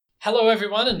Hello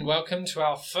everyone and welcome to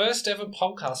our first ever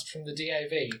podcast from the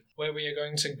DAV, where we are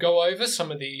going to go over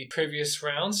some of the previous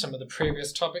rounds, some of the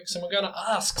previous topics, and we're going to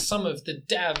ask some of the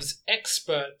DAV's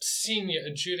expert senior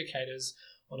adjudicators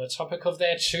on a topic of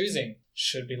their choosing.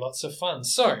 Should be lots of fun.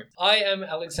 So, I am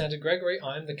Alexander Gregory.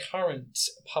 I'm the current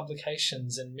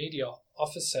Publications and Media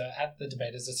Officer at the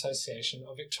Debaters Association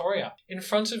of Victoria. In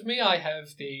front of me, I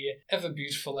have the ever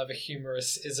beautiful, ever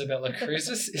humorous Isabella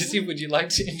Kruzas. Izzy, would you like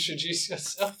to introduce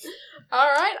yourself? All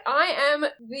right, I am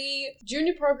the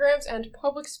Junior Programs and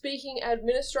Public Speaking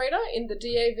Administrator in the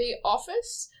DAV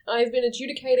office. I've been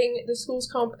adjudicating the schools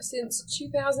comp since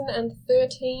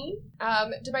 2013.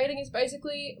 Debating is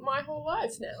basically my whole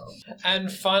life now.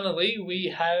 And finally,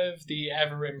 we have the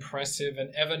ever impressive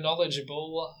and ever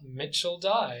knowledgeable Mitchell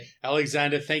Dye.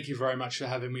 Alexander, thank you very much for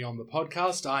having me on the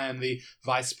podcast. I am the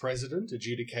Vice President,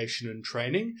 Adjudication and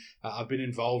Training. I've been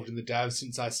involved in the DAV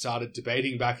since I started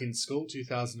debating back in school,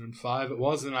 2005 it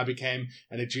was, and I became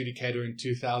an adjudicator in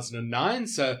 2009,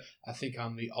 so I think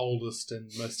I'm the oldest and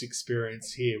most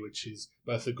experienced here, which is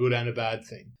both a good and a bad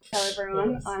thing. Hello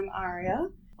everyone, I'm Arya.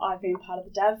 I've been part of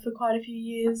the DAV for quite a few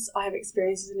years. I have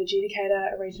experience as an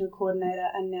adjudicator, a regional coordinator,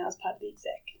 and now as part of the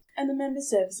exec. And the Member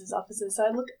Services Officer, so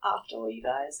I look after all you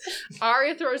guys.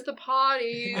 Arya throws the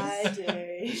parties. I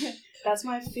do. That's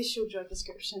my official job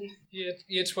description.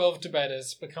 Year 12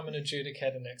 debaters, become an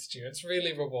adjudicator next year. It's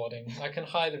really rewarding. I can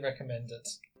highly recommend it.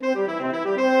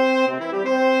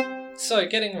 So,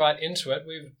 getting right into it,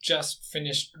 we've just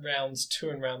finished rounds 2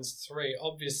 and rounds 3.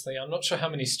 Obviously, I'm not sure how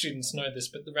many students know this,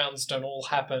 but the rounds don't all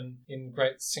happen in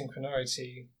great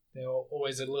synchronicity. They're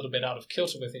always a little bit out of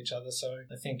kilter with each other, so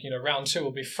I think, round 2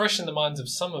 will be fresh in the minds of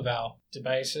some of our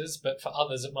debaters, but for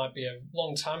others it might be a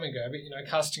long time ago. But,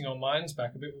 casting your minds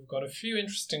back a bit, we've got a few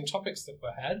interesting topics that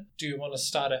were had. Do you want to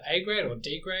start at A grade or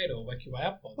D grade or work your way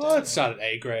up? Well, let's start at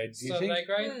A grade, do you think? A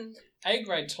grade? A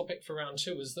grade topic for round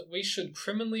 2 is that we should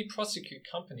criminally prosecute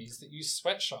companies that use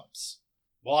sweatshops.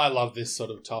 Well, I love this sort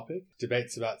of topic.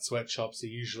 Debates about sweatshops are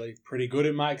usually pretty good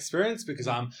in my experience because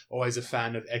I'm always a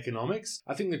fan of economics.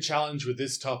 I think the challenge with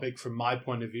this topic, from my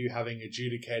point of view, having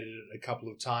adjudicated it a couple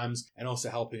of times and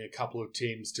also helping a couple of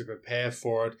teams to prepare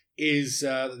for it, is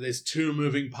there's two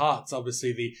moving parts.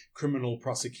 Obviously, the criminal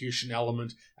prosecution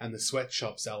element and the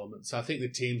sweatshops element. So I think the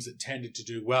teams that tended to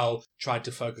do well tried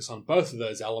to focus on both of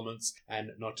those elements and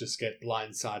not just get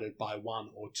blindsided by one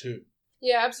or two.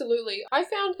 Yeah, absolutely. I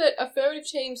found that affirmative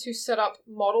teams who set up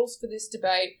models for this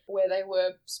debate where they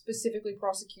were specifically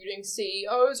prosecuting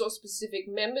CEOs or specific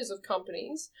members of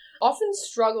companies often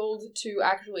struggled to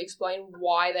actually explain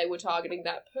why they were targeting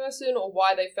that person or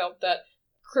why they felt that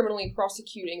criminally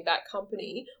prosecuting that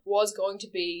company was going to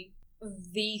be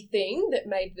the thing that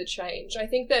made the change. I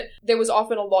think that there was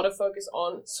often a lot of focus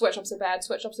on sweatshops are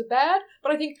bad,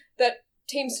 but I think that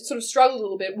teams sort of struggled a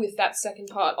little bit with that second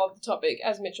part of the topic,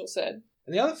 as Mitchell said.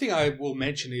 And the other thing I will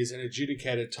mention is an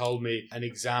adjudicator told me an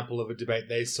example of a debate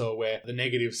they saw where the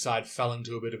negative side fell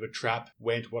into a bit of a trap,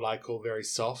 went what I call very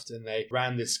soft, and they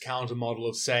ran this counter model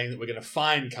of saying that we're going to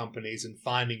fine companies, and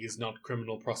fining is not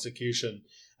criminal prosecution.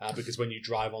 Because when you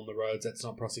drive on the roads, that's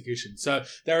not prosecution. So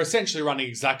they're essentially running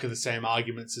exactly the same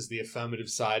arguments as the affirmative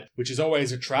side, which is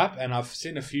always a trap. And I've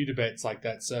seen a few debates like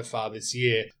that so far this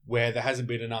year where there hasn't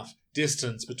been enough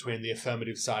distance between the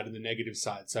affirmative side and the negative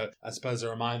side. So I suppose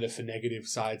a reminder for negative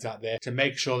sides out there to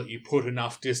make sure that you put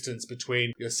enough distance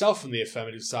between yourself and the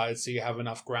affirmative side so you have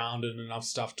enough ground and enough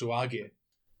stuff to argue.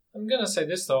 I'm going to say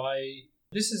this though,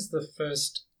 this is the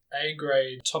first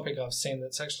A-grade topic I've seen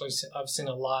that's actually, I've seen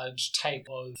a large take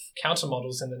of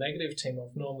countermodels in the negative team.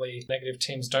 Of normally, negative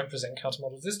teams don't present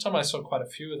countermodels. This time I saw quite a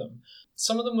few of them.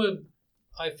 Some of them were,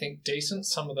 I think, decent.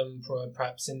 Some of them were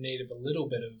perhaps in need of a little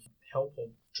bit of help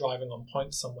or driving on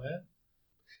point somewhere.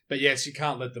 But yes, you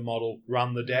can't let the model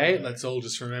run the day. Yeah. Let's all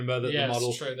just remember that the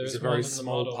model is a very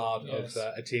small part of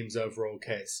a team's overall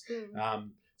case.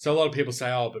 So a lot of people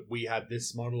say, but we had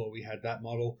this model or we had that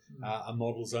model. A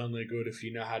model's only good if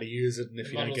you know how to use it and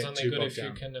if you don't get too bogged down. A model's only good if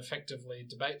you can effectively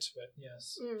debate to it,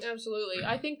 yes. Absolutely.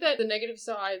 I think that the negative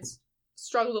sides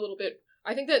struggled a little bit.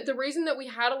 I think that the reason that we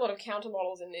had a lot of counter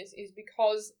models in this is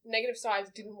because negative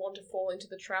sides didn't want to fall into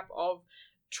the trap of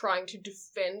trying to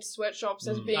defend sweatshops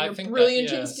as being a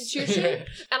brilliant institution.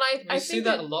 And I see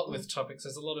that a lot with topics.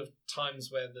 There's a lot of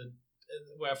times where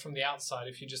from the outside,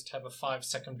 if you just have a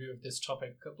 5-second view of this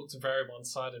topic, it looks very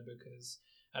one-sided because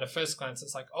at a first glance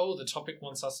it's like, the topic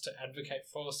wants us to advocate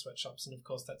for sweatshops, and of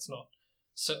course that's not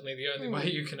certainly the only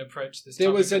way you can approach this topic.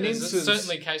 There was an instance...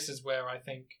 certainly cases where I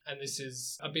think, and this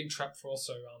is a big trap for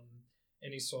also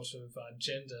any sort of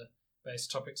gender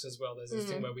based topics as well. There's this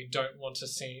thing where we don't want to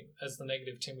seem, as the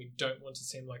negative team, we don't want to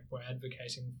seem like we're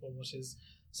advocating for what is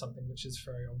something which is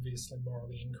very obviously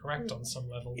morally incorrect on some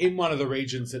level. In one of the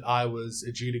regions that I was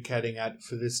adjudicating at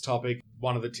for this topic,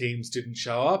 one of the teams didn't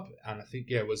show up, and I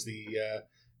think, it was the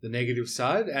negative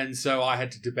side, and so I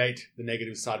had to debate the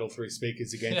negative side, all three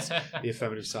speakers, against the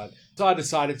affirmative side. So I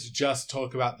decided to just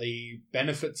talk about the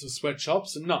benefits of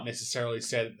sweatshops and not necessarily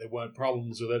say that there weren't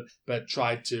problems with it, but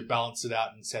tried to balance it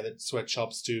out and say that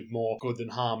sweatshops do more good than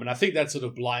harm. And I think that sort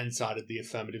of blindsided the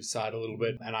affirmative side a little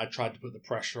bit, and I tried to put the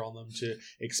pressure on them to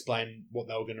explain what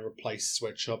they were going to replace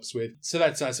sweatshops with. So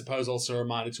that's, I suppose, also a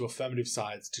reminder to affirmative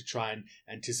sides to try and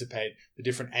anticipate the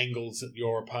different angles that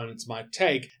your opponents might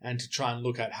take and to try and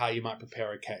look at how you might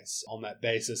prepare a case on that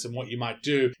basis and what you might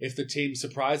do if the team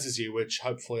surprises you, which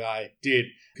hopefully I did,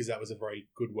 because that was a very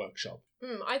good workshop.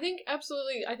 I think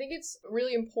absolutely. I think it's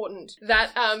really important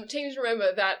that teams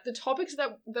remember that the topics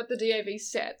that the DAV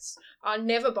sets are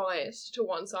never biased to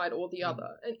one side or the other.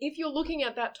 And if you're looking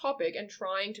at that topic and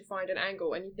trying to find an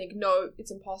angle and you think, no,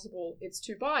 it's impossible, it's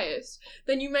too biased,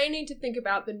 then you may need to think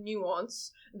about the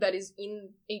nuance that is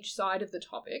in each side of the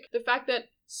topic. The fact that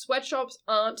sweatshops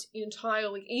aren't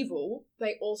entirely evil,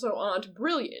 they also aren't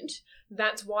brilliant.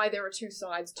 That's why there are two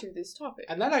sides to this topic.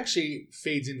 And that actually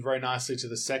feeds in very nicely to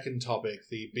the second topic,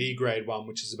 the B grade one,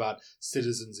 which is about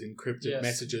citizens' encrypted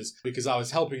messages, because I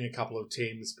was helping a couple of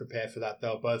teams prepare for that. They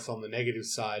were both on the negative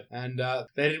side, and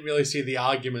they didn't really see the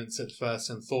arguments at first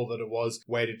and thought that it was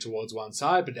weighted towards one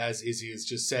side. But as Izzy has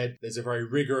just said, there's a very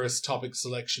rigorous topic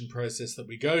selection process that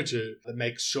we go to that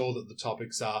makes sure that the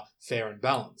topics are fair and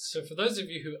balanced. So for those of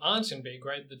you who aren't in B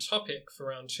grade, the topic for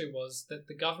round 2 was that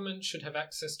the government should have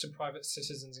access to private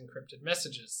citizens' encrypted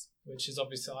messages, which is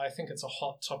obviously, I think it's a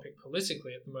hot topic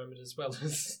politically at the moment as well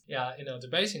as in our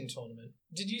debating tournament.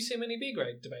 Did you see many B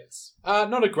grade debates?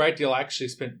 Not a great deal. I actually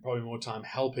spent probably more time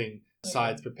helping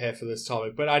sides prepare for this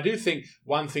topic. But I do think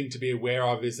one thing to be aware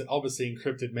of is that obviously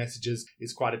encrypted messages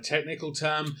is quite a technical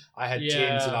term. I had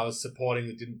teams that I was supporting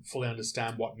that didn't fully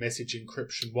understand what message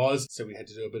encryption was, so we had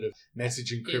to do a bit of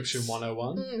message encryption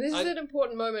 101. This is an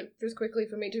important moment, just quickly,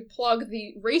 for me to plug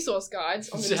the resource guides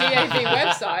on the DAV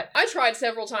website. I tried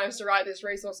several times to write this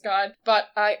resource guide, but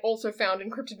I also found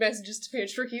encrypted messages to be a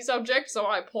tricky subject, so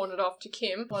I pawned it off to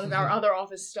Kim, one of our other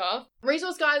office staff.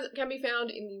 Resource guides can be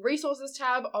found in the resources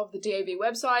tab of the DAV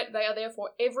website. They are there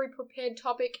for every prepared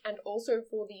topic and also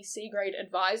for the C-grade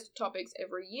advised topics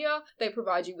every year. They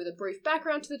provide you with a brief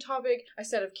background to the topic, a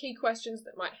set of key questions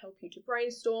that might help you to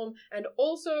brainstorm, and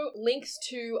also links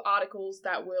to articles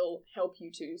that will help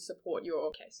you to support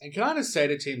your case. And can I just say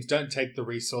to teams, don't take the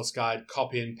resource guide,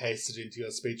 copy and paste it into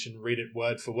your speech and read it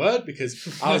word for word,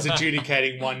 because I was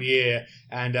adjudicating one year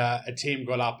and a team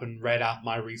got up and read out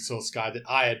my resource guide that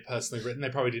I had personally written. They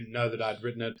probably didn't know that I'd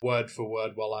written it word for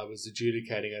word while I was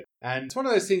adjudicating it. And it's one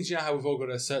of those things, you know how we've all got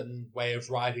a certain way of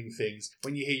writing things.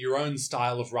 When you hear your own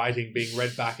style of writing being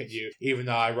read back at you, even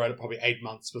though I wrote it probably 8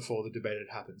 months before the debate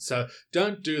had happened. So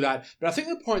don't do that. But I think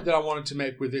the point that I wanted to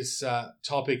make with this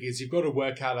topic is you've got to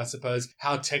work out, I suppose,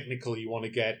 how technical you want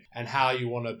to get and how you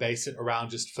want to base it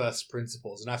around just first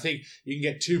principles. And I think you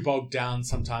can get too bogged down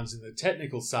sometimes in the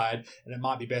technical side, and it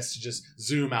might be best to just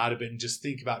zoom out a bit and just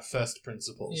think about first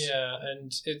principles. Yeah,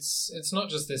 and it's not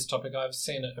just this topic. I've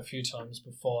seen it a few times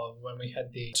before. When we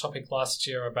had the topic last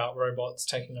year about robots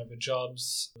taking over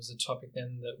jobs, it was a topic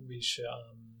then that we should,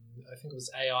 I think it was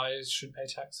AI should pay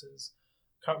taxes.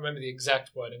 Can't remember the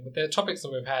exact wording, but they're topics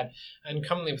that we've had. And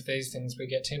commonly with these things, we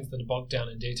get teams that are bogged down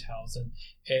in details, and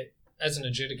it, as an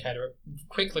adjudicator, it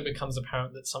quickly becomes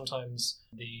apparent that sometimes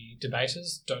the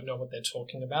debaters don't know what they're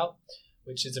talking about,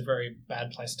 which is a very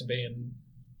bad place to be in.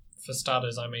 For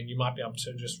starters, I mean, you might be able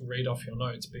to just read off your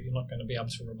notes, but you're not going to be able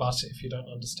to rebut it if you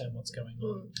don't understand what's going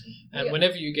on. And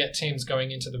whenever you get teams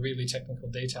going into the really technical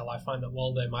detail, I find that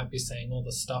while they might be saying all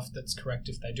the stuff that's correct,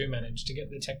 if they do manage to get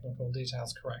the technical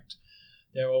details correct,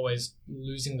 they're always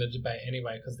losing the debate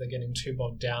anyway because they're getting too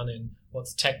bogged down in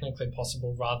what's technically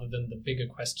possible rather than the bigger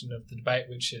question of the debate,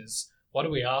 which is, what are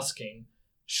we asking?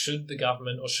 Should the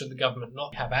government or should the government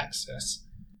not have access?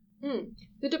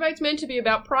 The debate's meant to be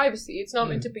about privacy. It's not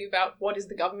meant to be about what is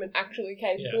the government actually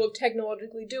capable of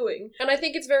technologically doing. And I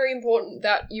think it's very important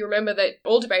that you remember, that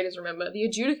all debaters remember, the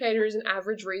adjudicator is an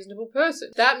average reasonable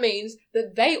person. That means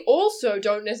that they also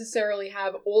don't necessarily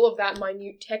have all of that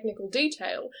minute technical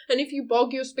detail. And if you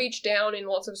bog your speech down in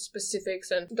lots of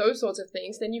specifics and those sorts of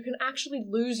things, then you can actually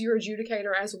lose your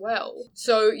adjudicator as well.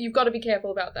 So you've got to be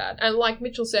careful about that. And like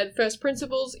Mitchell said, first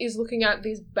principles is looking at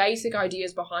these basic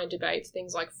ideas behind debates,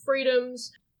 things like freedoms,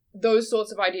 those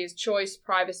sorts of ideas, choice,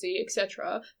 privacy,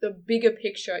 etc., the bigger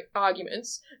picture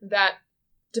arguments that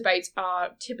debates are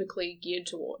typically geared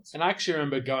towards. And I actually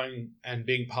remember going and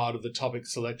being part of the topic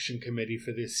selection committee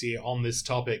for this year on this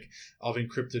topic of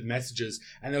encrypted messages.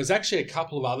 And there was actually a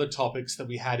couple of other topics that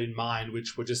we had in mind,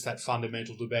 which were just that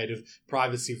fundamental debate of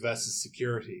privacy versus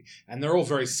security. And they're all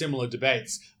very similar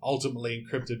debates. Ultimately,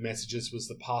 encrypted messages was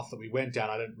the path that we went down.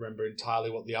 I don't remember entirely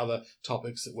what the other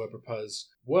topics that were proposed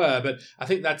were, but I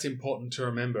think that's important to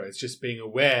remember. It's just being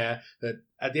aware that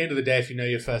at the end of the day, if you know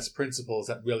your first principles,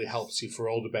 that really helps you for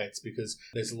all debates, because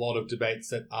there's a lot of debates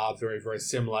that are very, very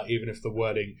similar, even if the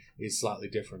wording is slightly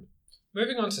different.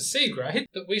 Moving on to C grade,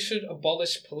 that we should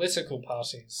abolish political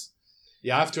parties.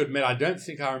 Yeah, I have to admit, I don't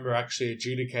think I remember actually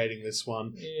adjudicating this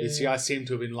one. Yeah. This year I seem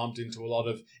to have been lumped into a lot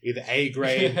of either A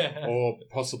grade or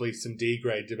possibly some D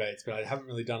grade debates, but I haven't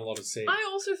really done a lot of C. I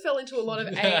also fell into a lot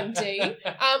of A and D.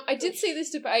 I did see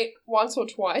this debate once or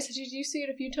twice. Did you see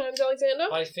it a few times, Alexander?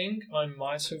 I think I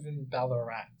might have in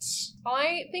Ballarat.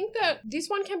 I think that this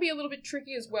one can be a little bit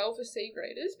tricky as well for C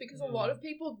graders, because a lot of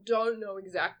people don't know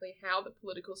exactly how the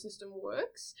political system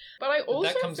works. But I also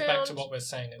that comes found... back to what we're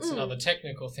saying. It's another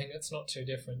technical thing. It's not too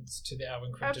different to our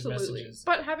encrypted messages.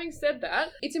 But having said that,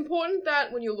 it's important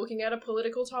that when you're looking at a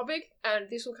political topic, and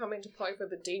this will come into play for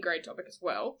the D grade topic as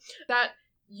well, that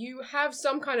you have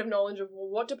some kind of knowledge of, well,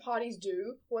 what do parties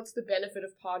do? What's the benefit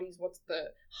of parties? What's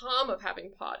the harm of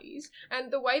having parties? And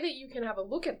the way that you can have a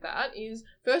look at that is,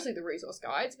 firstly, the resource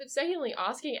guides, but secondly,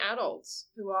 asking adults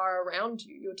who are around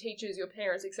you, your teachers, your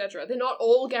parents, etc. They're not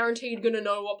all guaranteed going to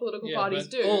know what political parties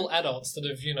do. All adults that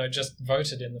have, just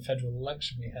voted in the federal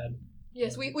election we had.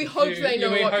 Yes, we hope they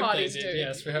know what parties do.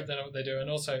 Yes, we hope they know what they do. And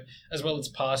also, as well as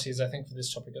parties, I think for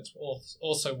this topic it's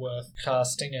also worth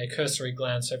casting a cursory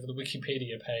glance over the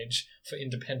Wikipedia page for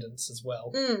independence as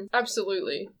well.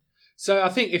 Absolutely. So I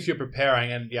think if you're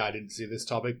preparing, and yeah, I didn't see this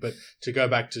topic, but to go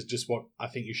back to just what I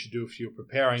think you should do if you're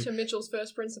preparing. To Mitchell's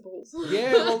first principles.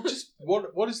 Yeah, well, just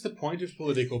what is the point of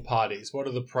political parties? What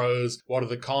are the pros? What are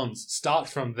the cons? Start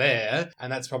from there,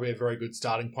 and that's probably a very good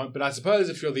starting point. But I suppose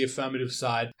if you're the affirmative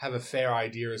side, have a fair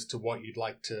idea as to what you'd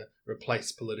like to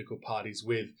replace political parties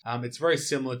with. It's very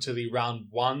similar to the round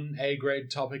 1 A grade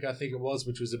topic, I think it was,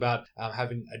 which was about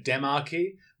having a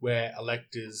demarchy where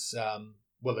electors...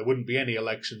 well, there wouldn't be any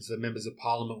elections. The members of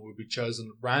parliament would be chosen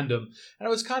at random. And it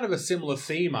was kind of a similar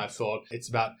theme, I thought. It's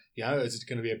about, is it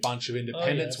going to be a bunch of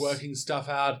independents working stuff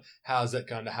out? How's that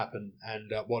going to happen?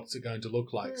 And what's it going to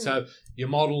look like? So your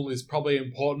model is probably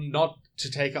important, not to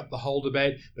take up the whole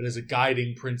debate, but as a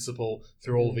guiding principle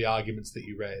through all the arguments that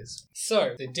you raise.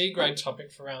 So, the D grade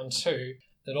topic for round 2,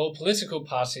 that all political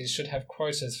parties should have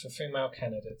quotas for female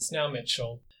candidates. Now,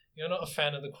 Mitchell, you're not a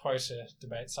fan of the quota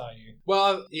debates, are you?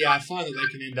 Well, yeah, I find that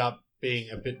they can end up being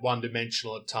a bit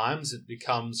one-dimensional at times. It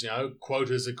becomes,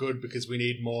 quotas are good because we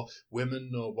need more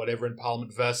women or whatever in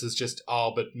Parliament versus just,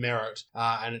 but merit.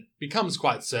 And it becomes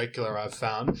quite circular, I've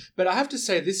found. But I have to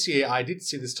say this year I did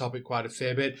see this topic quite a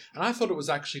fair bit, and I thought it was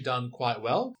actually done quite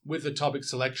well. With the topic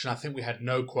selection, I think we had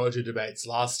no quota debates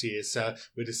last year, so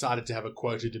we decided to have a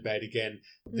quota debate again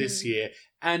this year.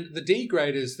 And the D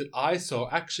graders that I saw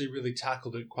actually really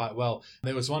tackled it quite well.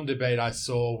 There was one debate I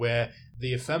saw where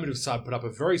the affirmative side put up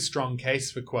a very strong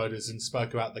case for quotas and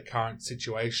spoke about the current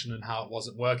situation and how it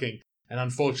wasn't working. And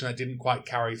unfortunately, it didn't quite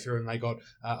carry through and they got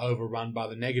overrun by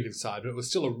the negative side. But it was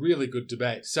still a really good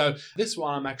debate. So this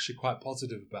one I'm actually quite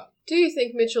positive about. Do you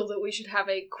think, Mitchell, that we should have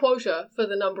a quota for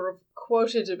the number of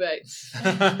quota debates?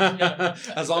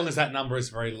 As long as that number is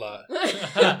very low.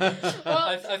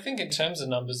 I think in terms of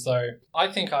numbers, though, I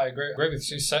think I agree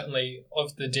with you. Certainly,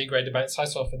 of the D grade debates I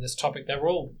saw for this topic, they were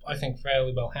all, I think,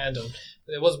 fairly well handled.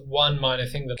 There was one minor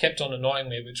thing that kept on annoying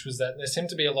me, which was that there seemed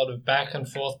to be a lot of back and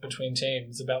forth between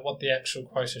teams about what the actual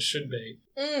quota should be.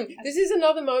 This is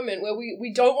another moment where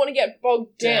we don't want to get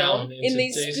bogged down in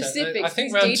these specifics. I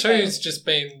think round 2 has just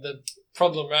been the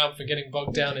problem round for getting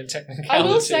bogged down in technicalities. I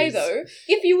will say, though,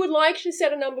 if you would like to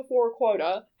set a number for a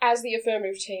quota as the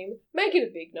affirmative team, make it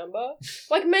a big number.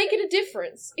 Make it a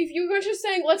difference. If you're just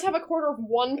saying, let's have a quota of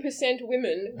 1%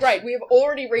 women, great, we have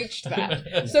already reached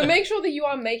that. So make sure that you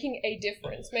are making a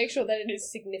difference. Make sure that it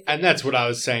is significant. And that's what I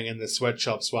was saying in the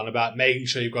sweatshops one about making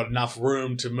sure you've got enough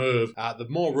room to move. The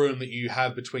more room that you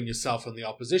have between yourself and the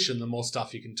opposition, the more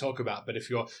stuff you can talk about. But if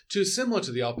you're too similar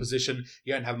to the opposition,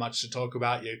 you don't have much to talk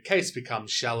about. Your case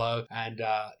becomes shallow and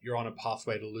you're on a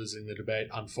pathway to losing the debate,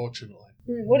 unfortunately.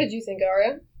 What did you think,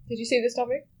 Arya? Did you see this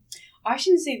topic? I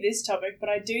shouldn't see this topic, but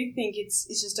I do think it's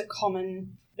just a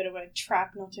common bit of a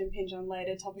trap, not to impinge on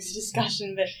later topics of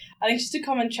discussion, but I think it's just a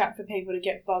common trap for people to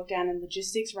get bogged down in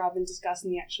logistics rather than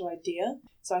discussing the actual idea.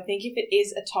 So I think if it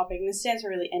is a topic, and this stands for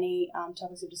really any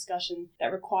topics of discussion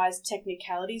that requires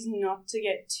technicalities, not to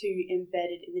get too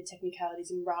embedded in the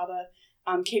technicalities and rather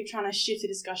keep trying to shift the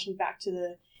discussion back to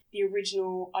the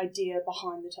original idea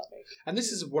behind the topic. And this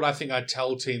is what I think I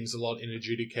tell teams a lot in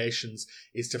adjudications,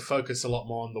 is to focus a lot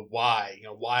more on the why.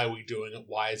 Why are we doing it?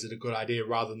 Why is it a good idea?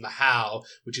 Rather than the how,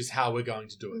 which is how we're going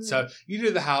to do it. So you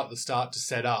do the how at the start to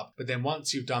set up, but then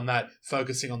once you've done that,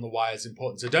 focusing on the why is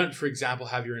important. So don't, for example,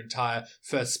 have your entire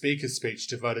first speaker speech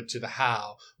devoted to the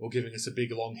how or giving us a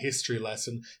big long history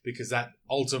lesson, because that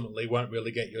ultimately won't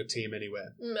really get your team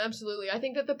anywhere. Absolutely. I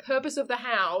think that the purpose of the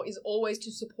how is always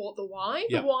to support the why.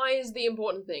 Yeah. The why is the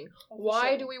important thing.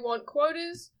 Why do we want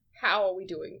quotas? How are we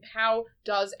doing? How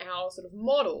does our sort of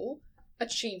model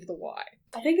achieve the why?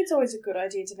 I think it's always a good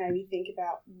idea to maybe think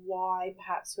about why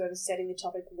perhaps whoever's setting the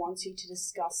topic wants you to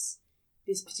discuss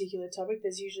this particular topic.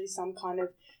 There's usually some kind of,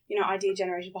 idea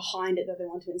generation behind it that they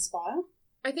want to inspire.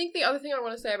 I think the other thing I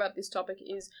want to say about this topic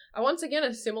is, once again,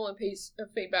 a similar piece of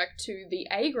feedback to the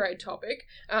A grade topic,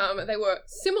 they were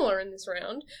similar in this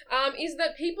round, is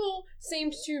that people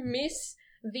seemed to miss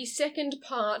the second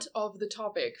part of the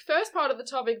topic. First part of the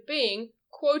topic being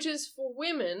quotas for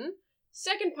women,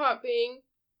 second part being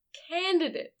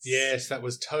candidates. Yes, that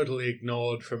was totally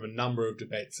ignored from a number of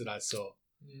debates that I saw.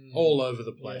 All over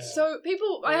the place. Yeah. So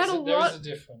people, there was a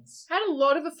difference. Had a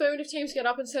lot of affirmative teams get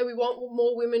up and say we want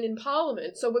more women in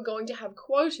Parliament, so we're going to have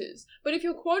quotas. But if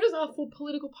your quotas are for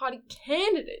political party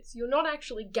candidates, you're not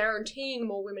actually guaranteeing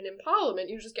more women in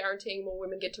Parliament, you're just guaranteeing more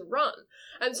women get to run.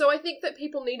 And so I think that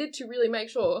people needed to really make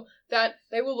sure that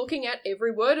they were looking at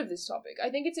every word of this topic. I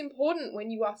think it's important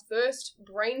when you are first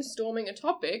brainstorming a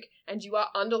topic and you are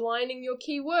underlining your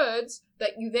key words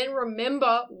that you then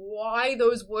remember why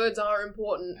those words are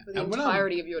important for the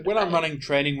entirety of your debate. When I'm running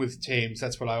training with teams,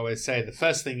 that's what I always say. The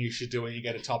first thing you should do when you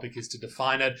get a topic is to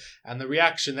define it. And the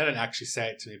reaction, they don't actually say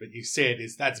it to me, but you see it,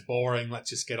 is that's boring.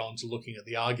 Let's just get on to looking at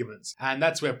the arguments. And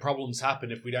that's where problems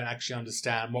happen if we don't actually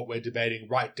understand what we're debating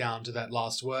right down to that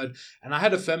last word. And I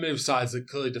had affirmative sides that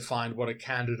clearly defined what a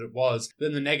candidate was.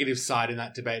 Then the negative side in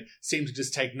that debate seemed to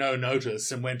just take no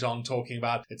notice and went on talking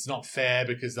about it's not fair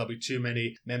because there'll be too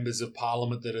many members of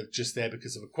Parliament that are just there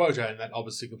because of a quota, and that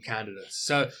obviously good candidates.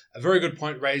 So a very good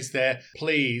point raised there.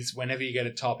 Please, whenever you get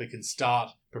a topic and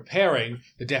start preparing,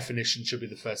 the definition should be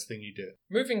the first thing you do.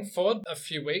 Moving forward a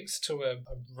few weeks to a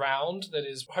round that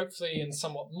is hopefully in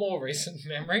somewhat more recent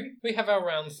memory, we have our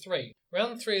round 3.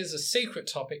 Round 3 is a secret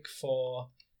topic for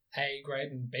A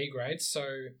grade and B grade, so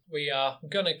we are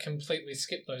going to completely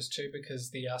skip those two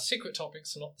because the secret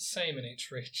topics are not the same in each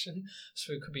region,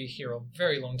 so we could be here a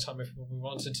very long time if we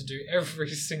wanted to do every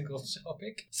single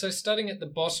topic. So starting at the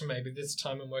bottom maybe this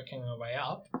time and working our way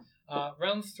up,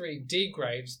 round 3 D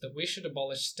grades that we should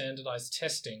abolish standardized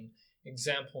testing,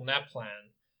 example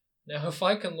NAPLAN. Now if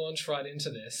I can launch right into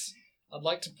this, I'd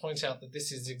like to point out that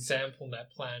this is example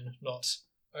NAPLAN, not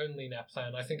only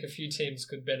NAPLAN. I think a few teams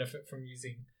could benefit from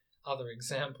using other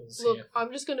examples. Look, here.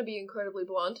 I'm just going to be incredibly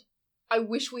blunt. I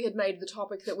wish we had made the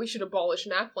topic that we should abolish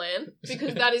NAPLAN,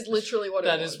 because that is literally what it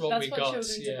was. That is what we got,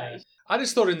 yeah. I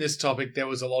just thought in this topic there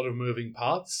was a lot of moving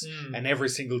parts, and every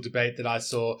single debate that I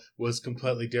saw was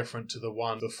completely different to the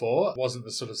one before. It wasn't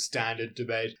the sort of standard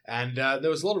debate, and there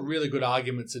was a lot of really good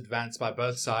arguments advanced by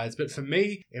both sides. But for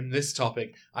me, in this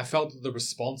topic, I felt that the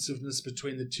responsiveness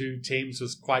between the two teams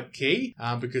was quite key,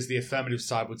 because the affirmative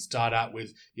side would start out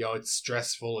with, it's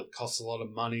stressful, it costs a lot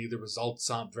of money, the results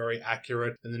aren't very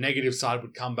accurate, and the negative side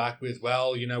would come back with,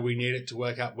 we need it to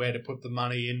work out where to put the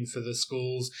money in for the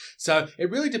schools. So it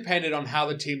really depended on how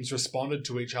the teams responded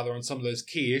to each other on some of those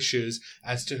key issues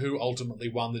as to who ultimately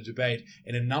won the debate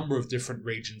in a number of different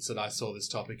regions that I saw this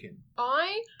topic in.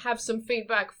 I have some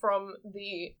feedback from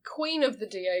the queen of the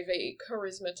DAV,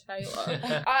 Charisma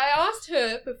Taylor. I asked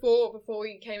her before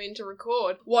we came in to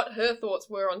record what her thoughts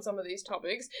were on some of these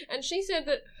topics, and she said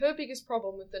that her biggest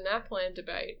problem with the NAPLAN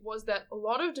debate was that a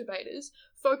lot of debaters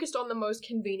focused on the most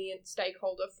convenient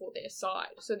stakeholder for their side.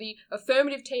 So the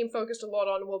affirmative team focused a lot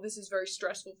on, this is very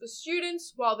stressful for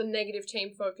students, while the negative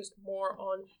team focused more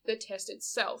on the test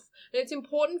itself. And it's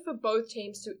important for both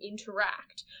teams to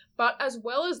interact. But as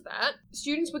well as that,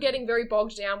 students were getting very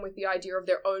bogged down with the idea of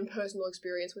their own personal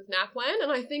experience with NAPLAN,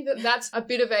 and I think that that's a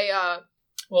bit of a...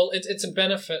 Well, it's a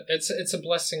benefit, it's a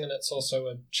blessing, and it's also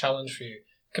a challenge for you.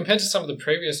 Compared to some of the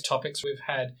previous topics, we've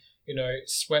had,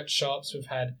 sweatshops, we've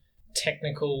had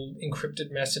technical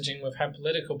encrypted messaging, we've had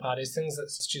political parties, things that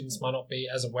students might not be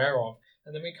as aware of.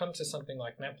 And then we come to something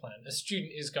like NAPLAN. A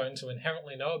student is going to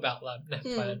inherently know about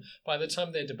NAPLAN. By the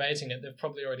time they're debating it, they've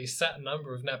probably already sat a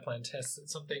number of NAPLAN tests.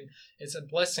 It's a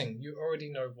blessing. You already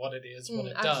know what it is, what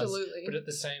it absolutely. does. But at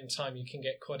the same time, you can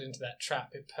get caught into that trap.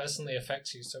 It personally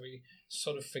affects you, so we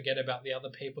sort of forget about the other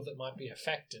people that might be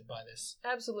affected by this.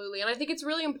 Absolutely. And I think it's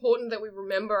really important that we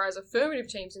remember as affirmative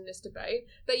teams in this debate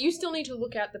that you still need to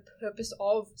look at the purpose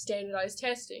of standardized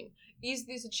testing. Is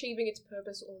this achieving its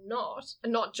purpose or not?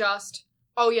 And not just,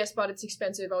 oh yes, but it's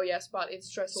expensive, oh yes, but it's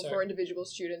stressful for individual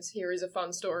students. Here is a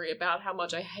fun story about how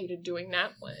much I hated doing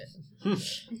NAPLAN.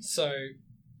 So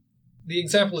the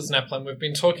example is NAPLAN. We've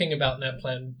been talking about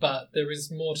NAPLAN, but there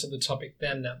is more to the topic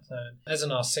than NAPLAN. As an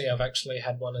RC, I've actually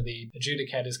had one of the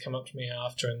adjudicators come up to me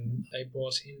after, and they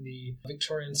brought in the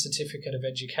Victorian Certificate of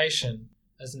Education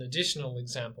as an additional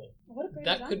example. What a great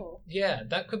example.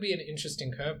 That could be an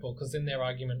interesting curveball, because then their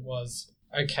argument was,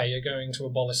 okay, you're going to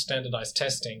abolish standardized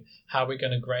testing. How are we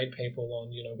going to grade people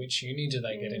on, which uni do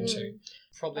they get into?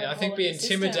 Probably, I think, be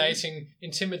intimidating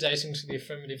to the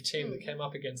affirmative team that came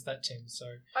up against that team.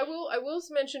 So I will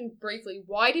mention briefly,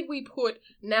 why did we put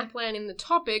NAPLAN in the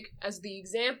topic as the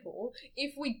example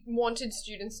if we wanted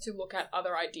students to look at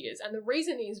other ideas? And the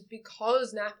reason is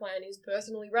because NAPLAN is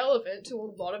personally relevant to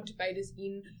a lot of debaters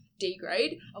in D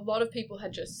grade. A lot of people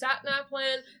had just sat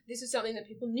NAPLAN. This is something that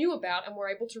people knew about and were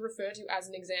able to refer to as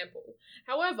an example.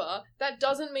 However, that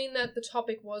doesn't mean that the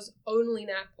topic was only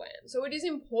NAPLAN. So it is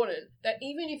important that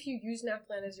even if you use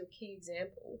NAPLAN as your key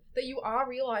example, that you are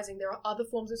realizing there are other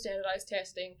forms of standardized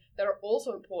testing that are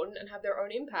also important and have their own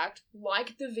impact,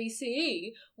 like the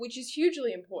VCE, which is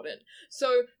hugely important.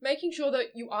 So making sure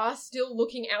that you are still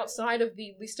looking outside of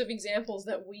the list of examples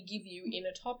that we give you in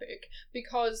a topic,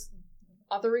 because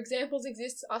other examples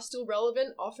are still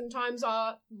relevant, oftentimes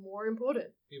are more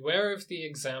important. Beware of the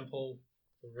example,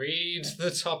 read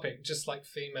the topic, just like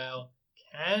female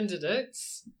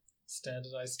candidates.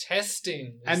 Standardized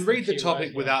testing. And read the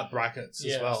topic without brackets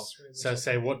as well. So topic.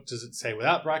 Say, what does it say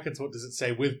without brackets? What does it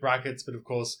say with brackets? But of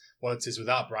course, what it says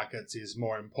without brackets is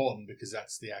more important because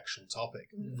that's the actual topic.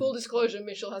 Full disclosure,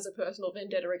 Mitchell has a personal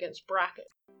vendetta against brackets.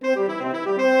 How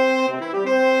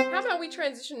about we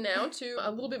transition now to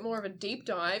a little bit more of a deep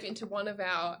dive into one of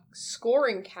our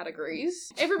scoring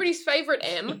categories. Everybody's favourite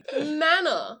M,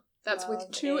 manner. That's with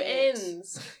two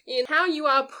N's in how you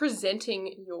are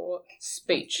presenting your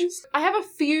speech. I have a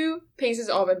few pieces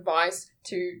of advice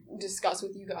to discuss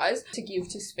with you guys, to give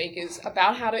to speakers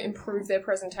about how to improve their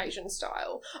presentation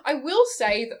style. I will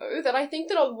say, though, that I think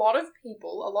that a lot of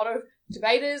people, a lot of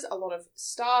debaters, a lot of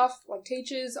staff, like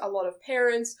teachers, a lot of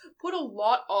parents, put a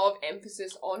lot of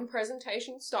emphasis on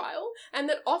presentation style, and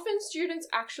that often students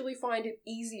actually find it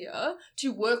easier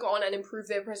to work on and improve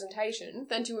their presentation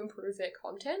than to improve their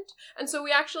content. And so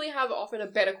we actually have often a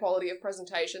better quality of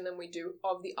presentation than we do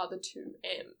of the other two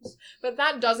M's. But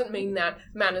that doesn't mean that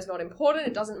manner's not important.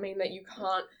 It doesn't mean that you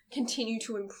can't continue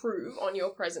to improve on your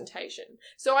presentation.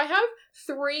 So I have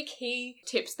 3 key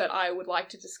tips that I would like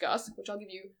to discuss, which I'll give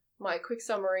you my quick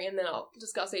summary and then I'll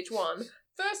discuss each one.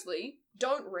 Firstly,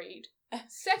 don't read.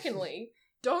 Secondly,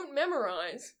 don't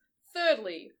memorize.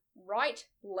 Thirdly, write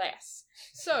less.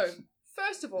 So,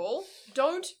 first of all,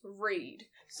 don't read.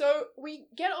 So we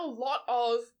get a lot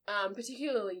of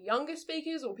particularly younger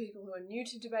speakers or people who are new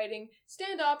to debating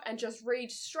stand up and just read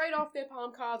straight off their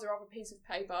palm cards or off a piece of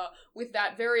paper with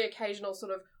that very occasional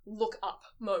sort of look up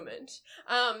moment.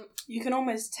 You can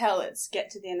almost tell it's get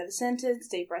to the end of the sentence,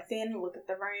 deep breath in, look at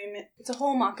the room. It's a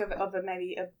hallmark of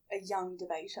maybe a young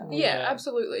debater. Yeah,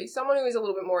 absolutely. Someone who is a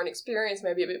little bit more inexperienced,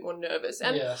 maybe a bit more nervous.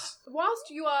 And whilst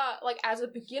you are, as a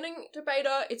beginning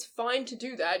debater, it's fine to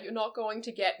do that. You're not going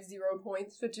to get 0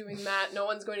 points for doing that. No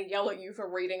one's going to yell at you for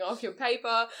reading off your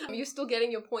paper. You're still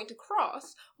getting your point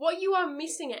across. What you are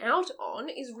missing out on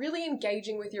is really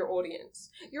engaging with your audience.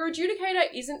 Your adjudicator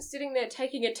isn't sitting there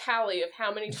taking a tally of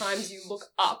how many times you look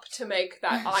up to make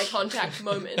that eye contact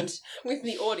moment with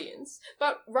the audience,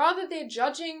 but rather they're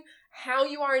judging how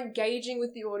you are engaging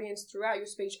with the audience throughout your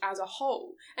speech as a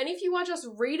whole. And if you are just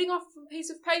reading off a piece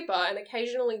of paper and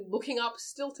occasionally looking up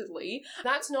stiltedly,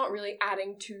 that's not really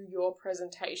adding to your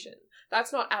presentation.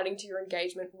 That's not adding to your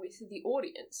engagement with the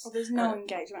audience. Well, there's no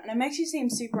engagement, and it makes you seem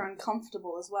super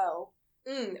uncomfortable as well.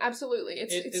 Absolutely.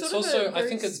 It's sort also, of I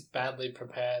think it's badly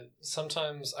prepared.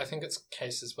 Sometimes I think it's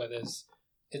cases where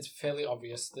it's fairly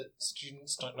obvious that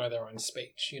students don't know their own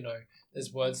speech.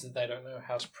 There's words that they don't know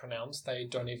how to pronounce. They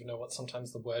don't even know what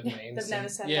sometimes the word means. They've never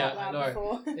said that loud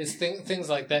before. It's things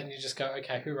like that, and you just go,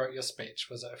 okay, who wrote your speech?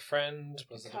 Was it a friend?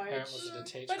 Was it a parent? Was it a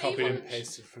teacher? Copied and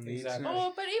pasted from the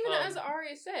internet. But even as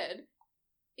Arya said,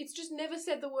 it's just never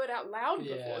said the word out loud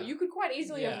before. Yeah. You could quite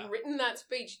easily Yeah. have written that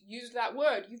speech, used that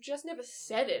word. You've just never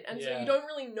said it. And so Yeah. you don't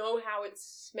really know how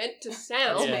it's meant to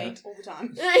sound. That's Yeah. me all the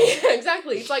time. Yeah,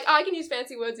 exactly. It's like, I can use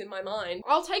fancy words in my mind.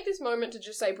 I'll take this moment to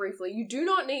just say briefly, you do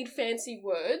not need fancy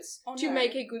words Oh, to no.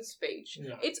 make a good speech.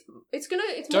 No. It's more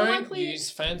Don't likely... use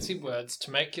fancy words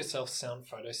to make yourself sound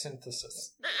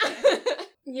photosynthesis.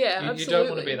 Yeah, You absolutely. don't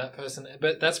want to be that person.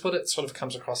 But that's what it sort of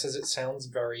comes across as. It sounds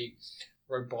very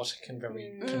robotic and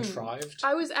very contrived.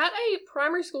 I was at a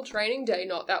primary school training day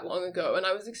not that long ago, and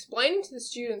I was explaining to the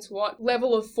students what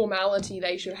level of formality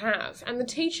they should have. And the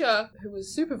teacher who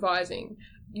was supervising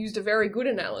used a very good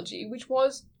analogy, which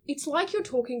was, it's like you're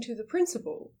talking to the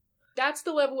principal. That's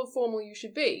the level of formal you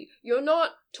should be. You're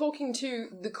not talking to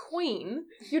the queen,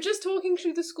 you're just talking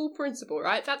to the school principal,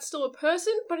 right? That's still a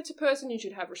person, but it's a person you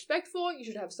should have respect for, you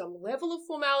should have some level of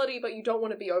formality, but you don't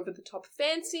want to be over the top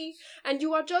fancy, and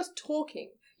you are just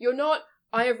talking. You're not,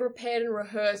 I have prepared and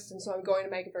rehearsed, and so I'm going to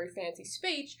make a very fancy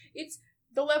speech. It's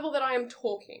the level that I am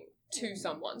talking to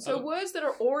someone. So words that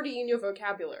are already in your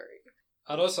vocabulary.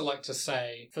 I'd also like to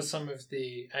say, for some of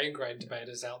the A-grade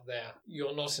debaters out there,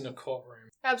 you're not in a courtroom.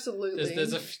 Absolutely.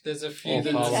 There's a few Or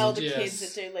that... You Parliament. tell the yes.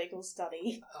 kids that do legal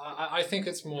study. I think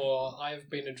it's more, I've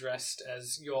been addressed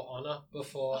as Your Honour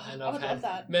before, and I I've would had love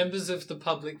that. members of the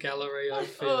public gallery, I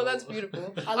feel. Oh, that's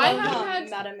beautiful. I love have had-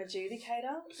 Madam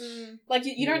Adjudicator. Mm. Like,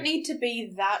 you don't need to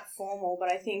be that formal,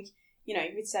 but I think, you know,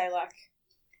 you could say, like,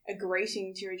 a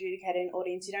greeting to your adjudicator and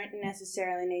audience. You don't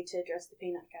necessarily need to address the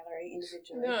peanut gallery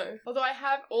individually. No. Although I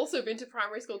have also been to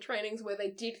primary school trainings where they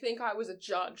did think I was a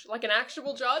judge, like an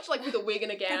actual judge, like with a wig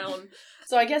and a gown.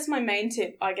 So I guess my main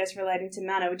tip, relating to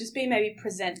manner would just be maybe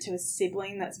present to a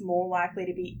sibling that's more likely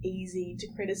to be easy to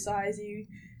criticise you.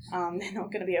 They're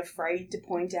not going to be afraid to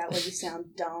point out where you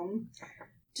sound dumb.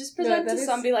 Just present that to is-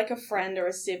 somebody like a friend or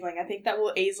a sibling. I think that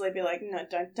will easily be like, no,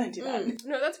 don't do that.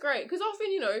 No, that's great. Because often,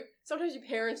 you know, sometimes your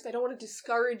parents, they don't want to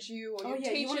discourage you, or Oh your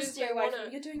yeah, you want to teachers, stay they away want from.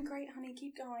 to... You're doing great, honey.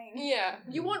 Keep going. Yeah,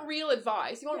 you want real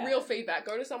advice. You want Yeah. real feedback.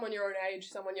 Go to someone your own age,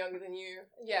 someone younger than you.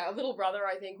 Yeah, a little brother,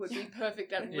 I think, would be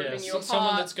perfect at Yeah, ripping you apart.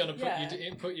 someone that's going to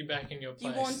Yeah. put you back in your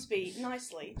place. You want to be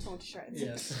nicely torn to shreds.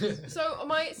 Yes. So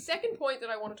my second point that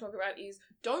I want to talk about is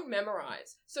don't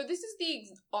memorize. So this is the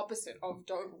opposite of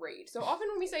don't read. So often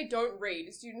when we say don't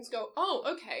read, students go, oh,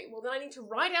 okay, well then I need to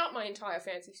write out my entire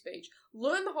fancy speech,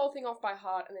 learn the whole thing off by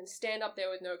heart, and then stand up there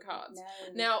with no cards.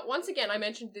 No. Now, once again, I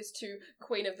mentioned this to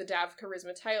Queen of the Dav,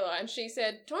 Charisma Taylor, and she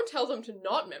said, don't tell them to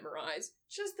not memorize,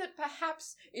 just that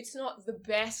perhaps it's not the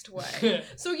best way.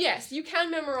 So yes, you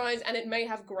can memorize and it may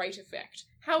have great effect.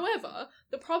 However,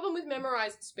 the problem with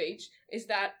memorized speech is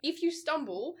that if you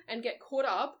stumble and get caught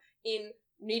up in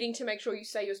needing to make sure you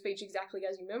say your speech exactly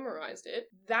as you memorized it,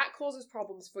 that causes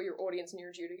problems for your audience and your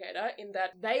adjudicator in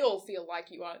that they all feel like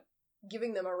you are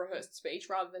giving them a rehearsed speech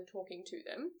rather than talking to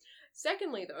them.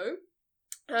 Secondly, though,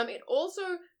 it also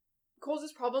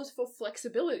causes problems for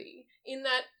flexibility in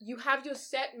that you have your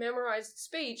set memorized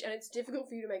speech and it's difficult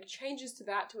for you to make changes to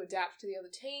that to adapt to the other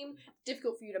team. It's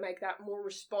difficult for you to make that more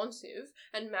responsive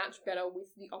and match better with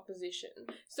the opposition.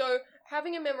 So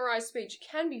having a memorized speech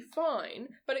can be fine,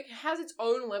 but it has its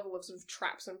own level of sort of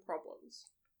traps and problems.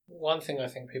 One thing I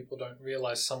think people don't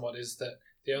realise somewhat is that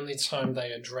the only time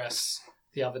they address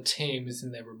the other team is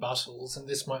in their rebuttals, and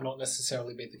this might not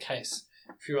necessarily be the case.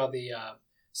 If you are the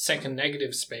second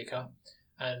negative speaker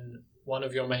and one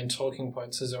of your main talking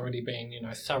points has already been,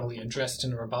 thoroughly addressed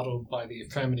in a rebuttal by the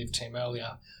affirmative team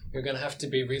earlier, you're going to have to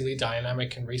be really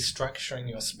dynamic in restructuring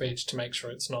your speech to make sure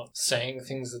it's not saying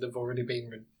things that have already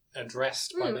been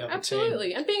addressed by the other absolutely.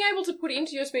 team. And being able to put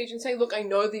into your speech and say, look, I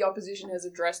know the opposition has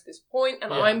addressed this point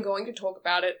and Yeah. I'm going to talk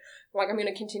about it, like I'm going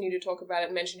to continue to talk about it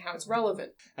and mention how it's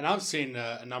relevant. And I've seen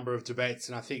a number of debates,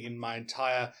 and I think in my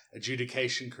entire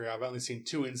adjudication career, I've only seen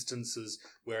 2 instances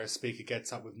where a speaker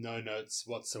gets up with no notes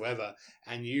whatsoever.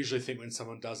 And you usually think when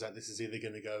someone does that, this is either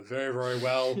going to go very, very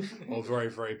well or very,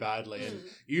 very badly. And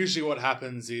usually what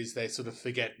happens is they sort of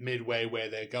forget midway where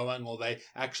they're going, or they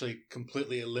actually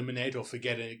completely eliminate or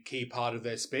forget a key part of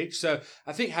their speech. So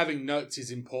I think having notes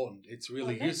is important. It's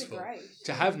really notes are useful great.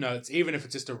 to have notes, even if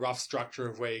it's just a rough structure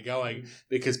of where you're going,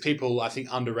 because people, I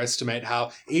think, underestimate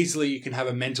how easily you can have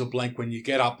a mental blank when you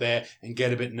get up there and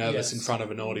get a bit nervous Yes. in front of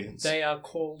an audience. They are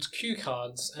called cue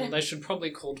cards, and they should probably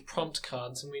be called prompt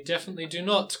cards, and we definitely do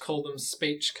not call them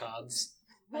speech cards.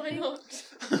 Why not?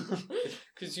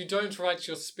 Because you don't write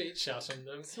your speech out on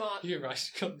them. Smart. You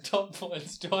write your top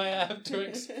points. Do I have to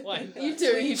explain that? You do,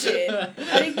 you do.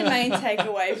 I think the main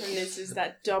takeaway from this is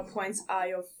that dot points are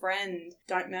your friend.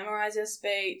 Don't memorize your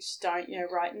speech. Don't,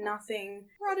 write nothing.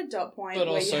 Write a dot point But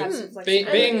where also, you have some being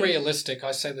flexibility. realistic,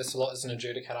 I say this a lot as an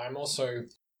adjudicator, I'm also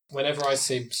whenever I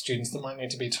see students that might need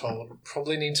to be told,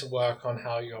 probably need to work on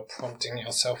how you're prompting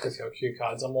yourself with your cue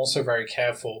cards. I'm also very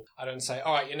careful. I don't say,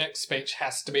 all right, your next speech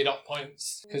has to be dot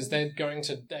points, because they're going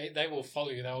to, they will follow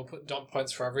you. They will put dot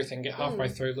points for everything, get halfway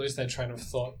through, lose their train of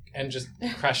thought, and just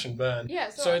crash and burn. Yeah,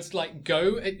 so it's like,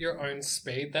 go at your own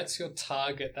speed. That's your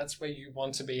target. That's where you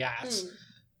want to be at.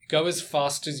 Go as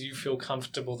fast as you feel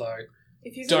comfortable, though.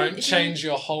 Don't change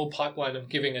your whole pipeline of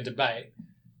giving a debate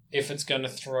if it's going to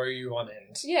throw you on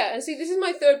end. Yeah, and see, this is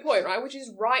my third point, right, which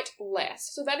is write less.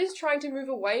 So that is trying to move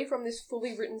away from this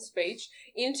fully written speech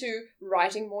into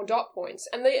writing more dot points.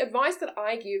 And the advice that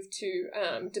I give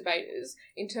to debaters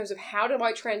in terms of how do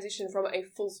I transition from a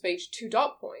full speech to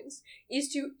dot points is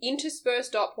to intersperse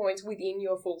dot points within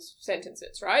your full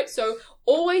sentences, right? So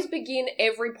always begin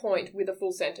every point with a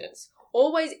full sentence.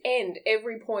 Always end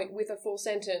every point with a full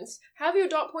sentence. Have your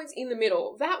dot points in the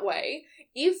middle. That way,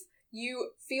 if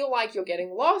you feel like you're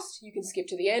getting lost, you can skip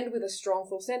to the end with a strong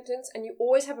full sentence, and you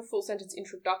always have a full sentence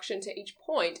introduction to each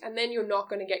point, and then you're not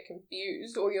going to get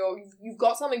confused, or you've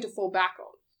got something to fall back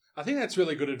on. I think that's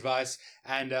really good advice,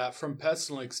 and from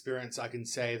personal experience I can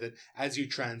say that as you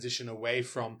transition away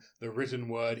from the written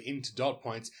word into dot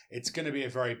points, it's going to be a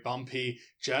very bumpy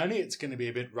journey. It's going to be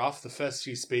a bit rough. The first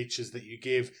few speeches that you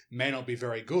give may not be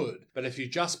very good, but if you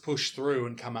just push through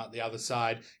and come out the other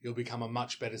side, you'll become a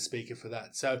much better speaker for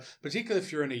that. So particularly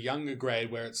if you're in a younger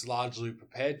grade where it's largely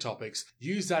prepared topics,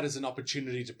 use that as an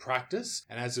opportunity to practice,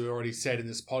 and as we already said in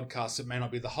this podcast, it may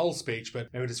not be the whole speech, but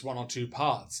maybe just one or two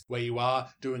parts where you are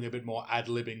doing a bit more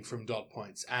ad-libbing from dot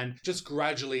points, and just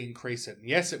gradually increase it. And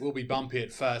yes, it will be bumpy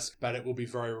at first, but it will be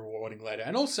very rewarding later.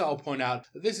 And also I'll point out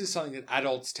that this is something that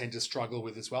adults tend to struggle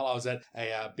with as well. I was at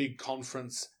a big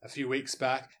conference a few weeks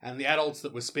back, and the adults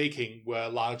that were speaking were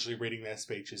largely reading their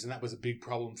speeches, and that was a big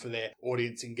problem for their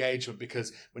audience engagement,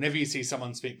 because whenever you see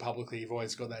someone speak publicly, you've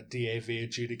always got that DAV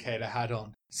adjudicator hat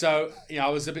on. So, I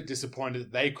was a bit disappointed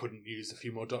that they couldn't use a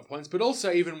few more dot points. But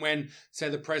also, even when, say,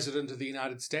 the President of the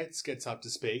United States gets up to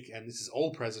speak, and this is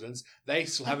all presidents, they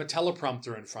still have a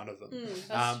teleprompter in front of them.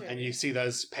 That's true. And you see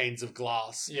those panes of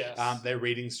glass. Yes. They're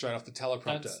reading straight off the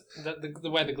teleprompter. The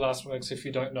way the glass works, if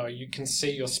you don't know, you can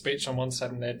see your speech on one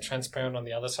side and they're transparent on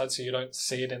the other side, so you don't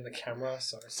see it in the camera.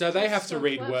 So they have to so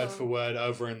read clever. word for word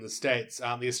over in the States.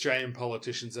 The Australian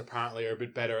politicians apparently are a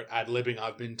bit better at ad-libbing,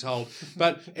 I've been told.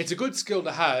 But it's a good skill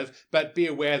to have, but be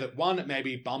aware that one, it may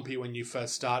be bumpy when you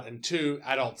first start, and two,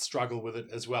 adults struggle with it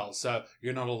as well. So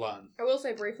you're not alone. I will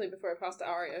say briefly before I pass to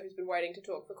Arya, who's been waiting to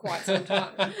talk for quite some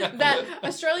time, that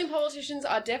Australian politicians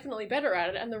are definitely better at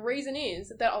it, and the reason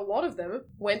is that a lot of them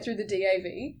went through the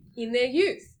DAV in their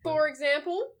youth. For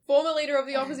example, former leader of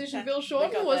the opposition Bill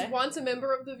Shorten was once a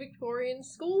member of the Victorian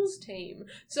schools team.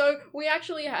 So we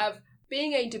actually have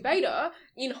being a debater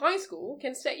in high school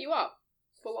can set you up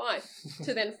for life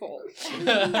to then fall.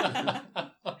 I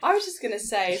was just going to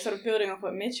say, sort of building off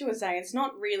what Mitchell was saying, it's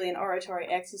not really an oratory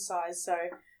exercise, so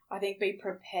I think be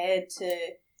prepared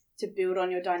to build on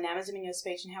your dynamism in your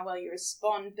speech and how well you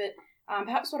respond. But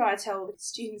perhaps what I tell the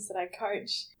students that I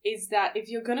coach is that if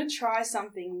you're going to try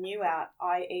something new out,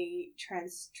 i.e.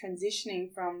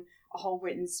 transitioning from a whole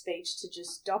written speech to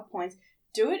just dot points,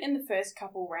 do it in the first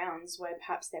couple rounds where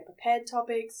perhaps they're prepared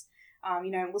topics.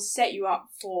 Will set you up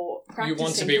for practicing. You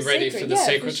want to be ready for the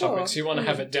secret sure. topics. You want to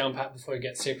have it down pat before you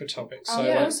get secret topics. So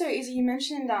also, Izzy, you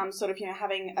mentioned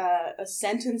having a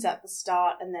sentence at the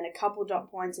start and then a couple dot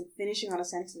points and finishing on a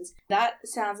sentence. That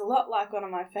sounds a lot like one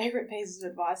of my favourite pieces of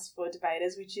advice for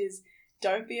debaters, which is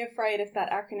don't be afraid of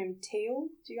that acronym TEAL.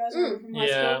 Do you guys remember from high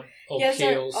school? Or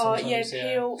PEAL sometimes.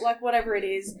 PEAL, like whatever it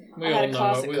is. We I all had a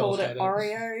class know that we all called it hate it.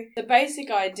 Oreo. The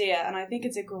basic idea, and I think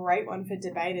it's a great one for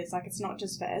debaters, like it's not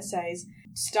just for essays,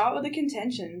 start with a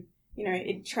contention.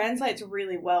 It translates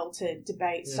really well to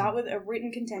debate. Start with a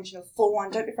written contention, a full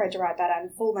one. Don't be afraid to write that out in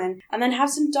full then. And then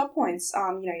have some dot points,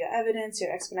 your evidence,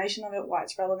 your explanation of it, why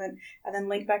it's relevant, and then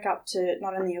link back up to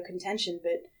not only your contention,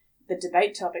 but the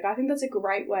debate topic. I think that's a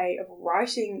great way of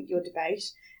writing your debate,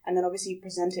 and then obviously you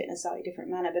present it in a slightly different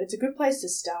manner, but it's a good place to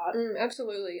start.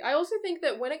 Absolutely. I also think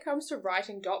that when it comes to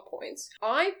writing dot points,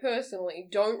 I personally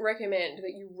don't recommend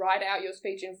that you write out your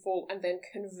speech in full and then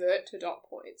convert to dot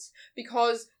points,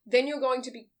 because then you're going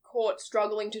to be caught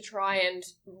struggling to try and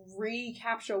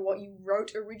recapture what you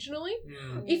wrote originally.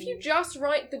 If you just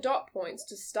write the dot points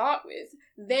to start with,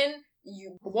 then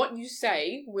what you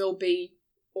say will be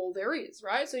all there is,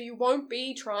 right? So you won't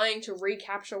be trying to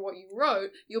recapture what you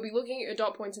wrote. You'll be looking at your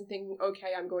dot points and thinking,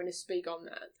 okay, I'm going to speak on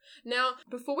that. Now,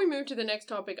 before we move to the next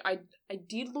topic, I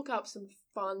did look up some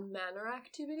fun manner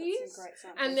activities. That's some great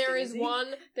samples, And there is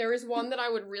Daisy. one that I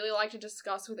would really like to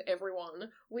discuss with everyone,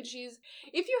 which is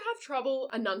if you have trouble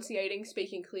enunciating,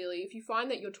 speaking clearly, if you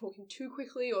find that you're talking too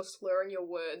quickly or slurring your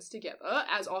words together,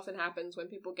 as often happens when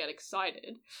people get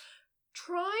excited,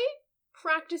 try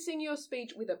practicing your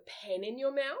speech with a pen in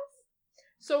your mouth.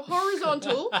 So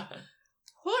horizontal,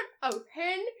 put a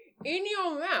pen in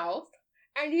your mouth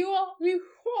and you will be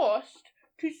forced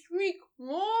to speak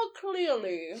more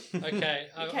clearly. Okay,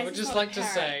 I In case would it's just not like to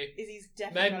apparent, say, is he's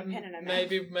definitely got a pen in her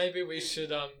mouth. maybe we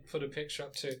should put a picture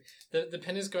up too. The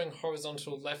pen is going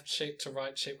horizontal, left cheek to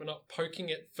right cheek. We're not poking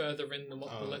it further in than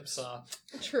what the lips are.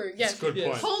 True, yes. That's a good Yes.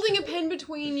 point. Holding a pen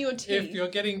between your teeth. If you're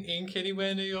getting ink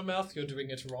anywhere near your mouth, you're doing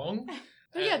it wrong.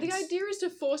 But yeah, the And- idea is to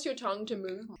force your tongue to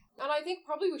move. And I think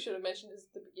probably we should have mentioned this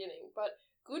at the beginning, but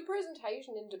good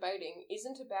presentation in debating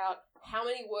isn't about how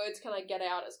many words can I get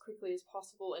out as quickly as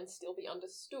possible and still be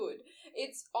understood.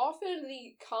 It's often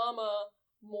the calmer,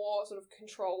 more sort of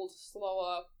controlled,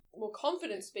 slower, more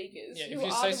confident speakers. Yeah, who if you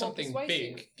are say the more something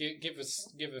persuasive. big,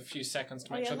 give a few seconds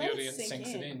to Oh, make yeah, sure the let it audience sink sinks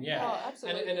it in. in. Yeah. Oh,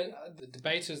 absolutely. And the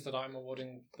debaters that I'm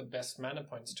awarding the best manner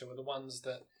points to are the ones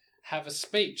that have a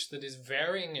speech that is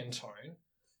varying in tone.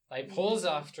 They pause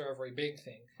after every big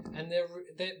thing, and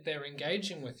they're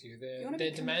engaging with you. You wanna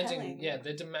They're be demanding, compelling.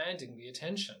 they're demanding the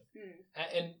attention.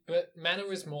 Mm. But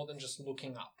manner is more than just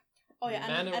looking up. Oh yeah,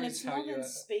 Manner and is it's how more you than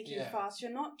speaking yeah. fast.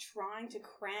 You're not trying to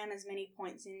cram as many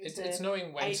points into. It's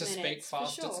knowing when 8 to speak minutes, for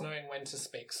fast. It's sure. knowing when to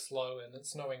speak slow, and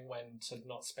it's knowing when to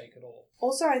not speak at all.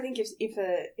 Also, I think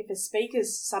if a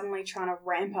speaker's suddenly trying to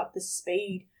ramp up the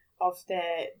speed of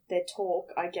their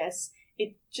talk, I guess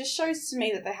it just shows to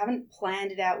me that they haven't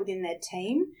planned it out within their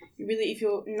team. If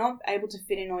you're not able to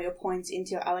fit in all your points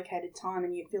into your allocated time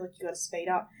and you feel like you've got to speed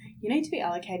up, you need to be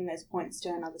allocating those points to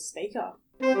another speaker.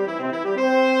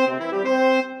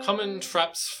 Common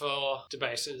traps for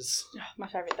debaters. My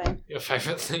favourite thing. Your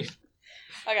favourite thing.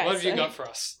 Okay, What have you got for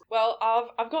us? Well,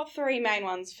 I've got 3 main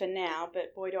ones for now,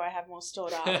 but boy, do I have more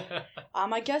stored up.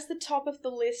 I guess the top of the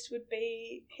list would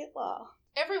be Hitler.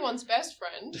 Everyone's best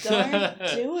friend. Don't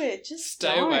do it. Just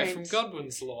Stay don't. away from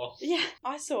Godwin's law. Yeah,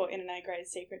 I saw in an A-grade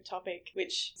secret topic,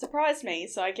 which surprised me,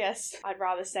 so I guess I'd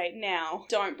rather say now,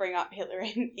 don't bring up Hitler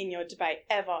in your debate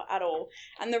ever at all.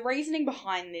 And the reasoning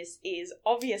behind this is,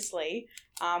 obviously,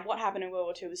 what happened in World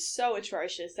War II was so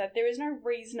atrocious that there is no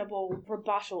reasonable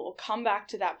rebuttal or comeback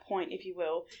to that point, if you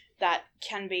will, that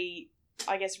can be,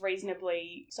 I guess,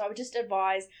 reasonably... So I would just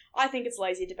advise, I think it's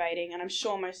lazy debating, and I'm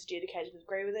sure most adjudicators would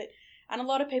agree with it. And a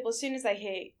lot of people, as soon as they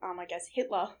hear, I guess,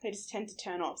 Hitler, they just tend to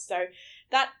turn off. So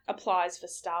that applies for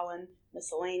Stalin,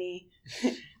 Mussolini,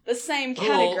 the same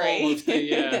category. All of the,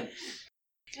 yeah.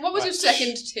 What was your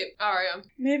second tip, Arya?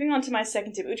 Moving on to my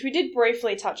second tip, which we did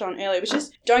briefly touch on earlier, which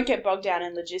is don't get bogged down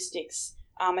in logistics.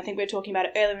 I think we were talking about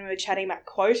it earlier when we were chatting about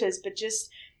quotas, but just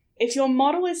if your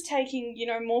model is taking,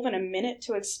 more than a minute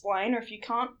to explain, or if you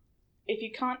can't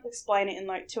explain it in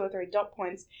like 2 or 3 dot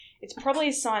points, it's probably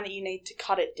a sign that you need to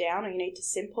cut it down or you need to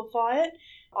simplify it.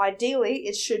 Ideally,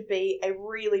 it should be a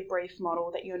really brief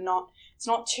model that it's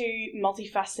not too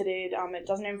multifaceted, it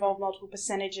doesn't involve multiple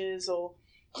percentages or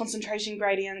concentration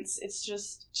gradients. It's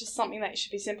just something that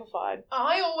should be simplified.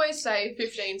 I always say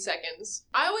 15 seconds.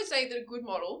 I always say that a good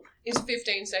model is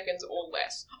 15 seconds or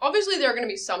less. Obviously, there are going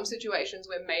to be some situations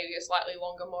where maybe a slightly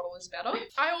longer model is better.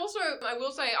 I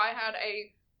will say I had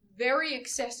a very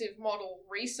excessive model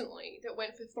recently that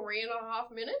went for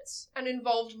 3.5 minutes and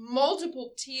involved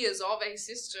multiple tiers of a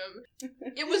system.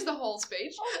 It was the whole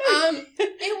speech. Oh, no.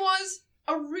 It was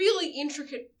a really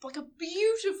intricate, like a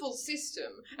beautiful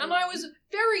system, and I was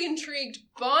very intrigued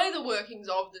by the workings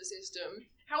of the system.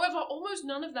 However, almost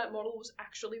none of that model was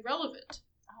actually relevant.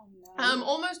 Oh, no.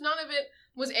 Almost none of it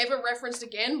was ever referenced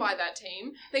again by that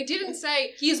team. They didn't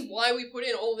say, here's why we put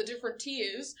in all the different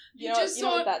tiers. They just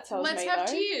thought, that tells let's me, have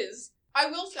though? tiers. I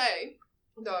will say,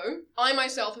 though, I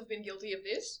myself have been guilty of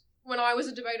this. When I was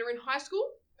a debater in high school,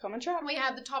 Common trap. we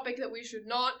had the topic that we should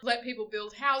not let people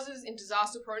build houses in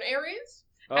disaster-prone areas.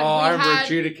 Oh, And I remember had-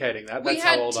 adjudicating that. We That's how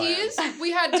had old tiers. I am.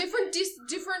 We had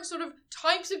different sort of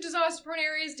types of disaster-prone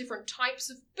areas, different types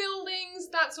of buildings,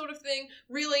 that sort of thing.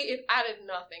 Really, it added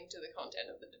nothing to the content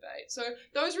of the debate. So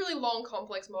those really long,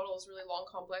 complex models, really long,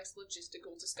 complex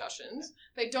logistical discussions,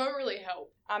 they don't really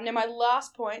help. Now my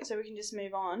last point, so we can just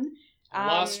move on.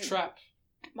 Last trap.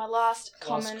 My last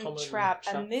common trap, trap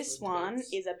and this for one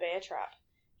debates. is a bear trap.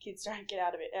 Kids don't get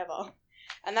out of it ever.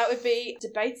 And that would be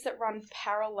debates that run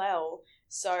parallel.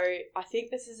 So I think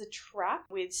this is a trap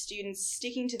with students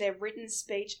sticking to their written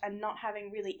speech and not having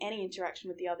really any interaction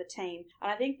with the other team. And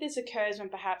I think this occurs when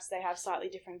perhaps they have slightly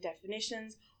different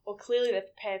definitions, or clearly they're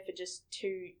prepared for just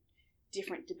two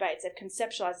different debates. They've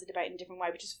conceptualized the debate in a different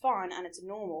way, which is fine and it's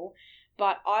normal.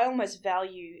 But I almost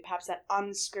value perhaps that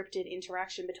unscripted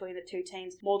interaction between the two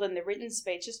teams more than the written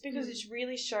speech, just because it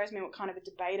really shows me what kind of a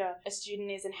debater a student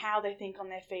is and how they think on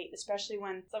their feet, especially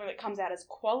when something that comes out as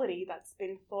quality that's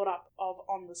been thought up of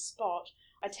on the spot.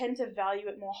 I tend to value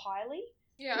it more highly.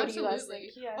 Yeah, What do you guys absolutely.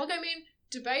 think? Yeah. Look, I mean,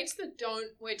 debates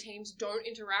where teams don't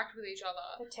interact with each other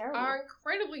They're terrible. are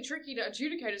incredibly tricky to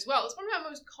adjudicate as well. It's one of our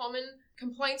most common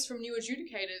complaints from new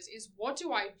adjudicators is, what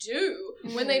do I do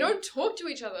when they don't talk to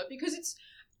each other? Because it's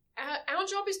our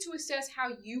job is to assess how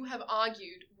you have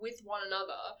argued with one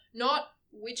another, not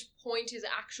which point is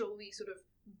actually sort of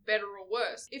better or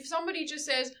worse. If somebody just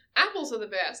says apples are the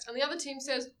best and the other team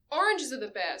says oranges are the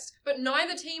best, but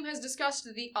neither team has discussed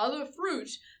the other fruit,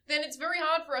 then it's very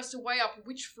hard for us to weigh up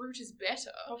which fruit is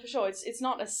better. Oh, for sure. It's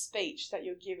not a speech that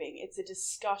you're giving. It's a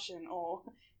discussion, or,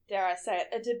 dare I say it,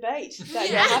 a debate that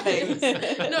you're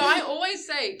having. No, I always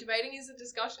say debating is a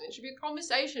discussion. It should be a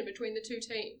conversation between the two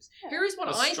teams. Yeah. Here is what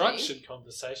A I think. structured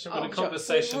conversation, but Oh, a sure.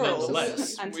 conversation With rules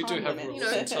nonetheless. and We time do have limits. rules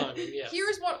You and know, timing, yes. Here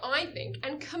is what I think,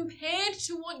 and compared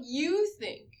to what you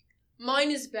think,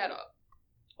 mine is better.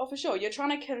 Oh, for sure. You're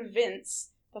trying to convince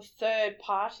the third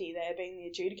party there, being the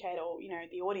adjudicator or,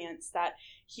 the audience, that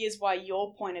here's why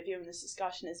your point of view in this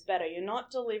discussion is better. You're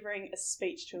not delivering a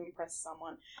speech to impress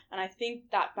someone. And I think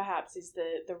that perhaps is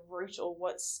the root, or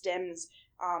what stems,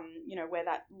 where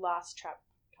that last trap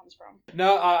comes from.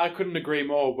 No, I couldn't agree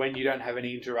more. When you don't have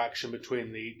any interaction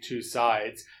between the two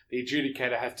sides, the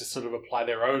adjudicator has to sort of apply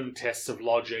their own tests of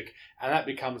logic, and that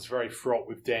becomes very fraught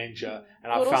with danger.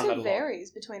 And Well, I've it found that also a lot. varies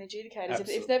between adjudicators.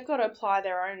 Absolutely. If they've got to apply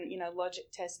their own,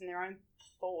 logic tests and their own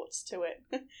thoughts to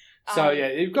it. So,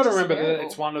 you've got to which is remember that variable.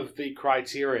 it's one of the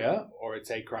criteria, or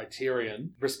it's a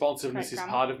criterion. Responsiveness Great is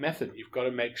grammar. part of method. You've got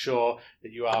to make sure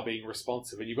that you are being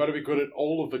responsive, and you've got to be good at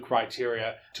all of the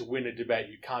criteria to win a debate.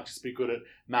 You can't just be good at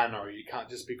manner, or you can't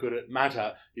just be good at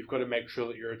matter. You've got to make sure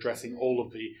that you're addressing all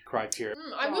of the criteria.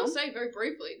 I Go will on. say very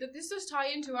briefly that this does tie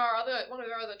into one of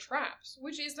our other traps,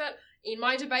 which is that in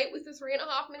my debate with the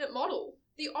 3.5 minute model,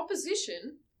 the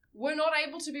opposition were not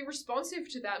able to be responsive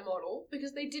to that model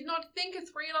because they did not think a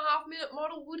 3.5 minute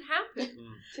model would happen.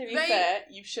 To be They- fair,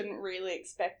 you shouldn't really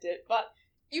expect it, but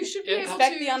You should be It able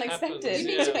expect to... the unexpected. You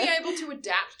need to be able to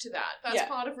adapt to that. That's Yeah.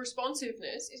 part of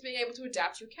responsiveness, is being able to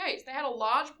adapt your case. They had a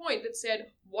large point that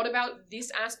said, what about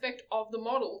this aspect of the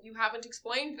model? You haven't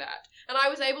explained that. And I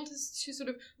was able to sort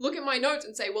of look at my notes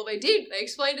and say, well, they did. They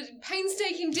explained it in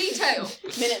painstaking detail.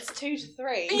 minutes 2 to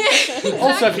 3. Yeah. Also, if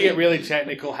Exactly. you get really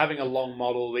technical, having a long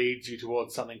model leads you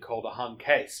towards something called a hung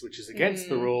case, which is against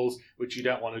the rules, which you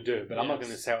don't want to do. But I'm not Yes.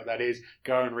 going to say what that is.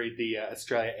 Go and read the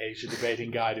Australia-Asia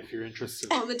Debating Guide if you're interested.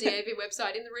 On the DAV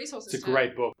website in the resources It's a tab.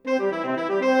 great book.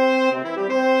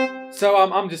 So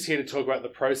I'm just here to talk about the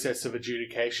process of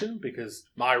adjudication, because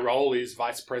my role is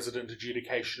Vice President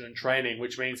Adjudication and Training,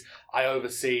 which means I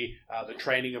oversee the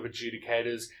training of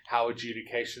adjudicators, how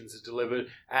adjudications are delivered,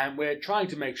 and we're trying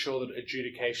to make sure that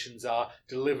adjudications are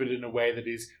delivered in a way that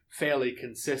is fairly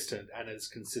consistent and as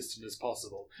consistent as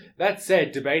possible. That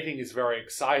said, debating is very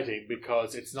exciting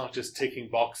because it's not just ticking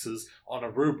boxes on a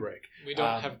rubric. We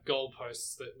don't have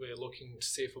goalposts that we're looking to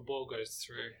see if a ball goes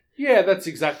through. Yeah, that's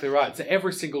exactly right. So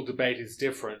every single debate is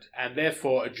different, and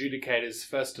therefore adjudicators,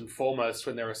 first and foremost,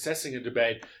 when they're assessing a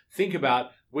debate, think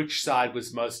about which side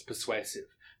was most persuasive.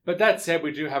 But that said,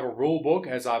 we do have a rule book,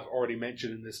 as I've already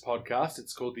mentioned in this podcast.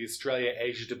 It's called the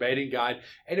Australia-Asia Debating Guide.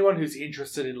 Anyone who's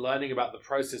interested in learning about the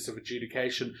process of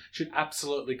adjudication should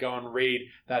absolutely go and read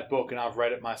that book, and I've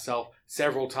read it myself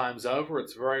several times over.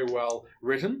 It's very well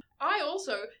written. I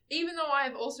also, even though I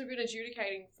have also been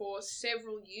adjudicating for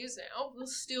several years now, will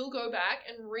still go back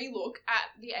and relook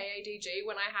at the AADG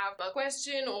when I have a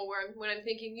question or when I'm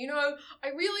thinking, I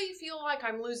really feel like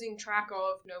I'm losing track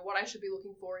of, what I should be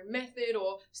looking for in method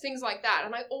or things like that.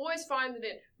 And I always find that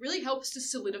it really helps to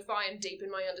solidify and deepen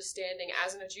my understanding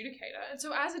as an adjudicator. And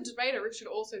so as a debater, it should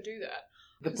also do that.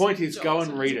 The point is, go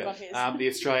and read it, Got his. the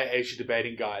Australia-Asia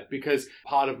Debating Guide, because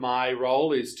part of my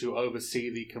role is to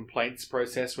oversee the complaints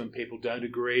process when people don't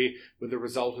agree with the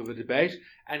result of a debate,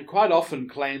 and quite often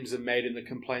claims are made in the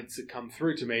complaints that come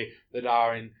through to me that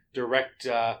are in direct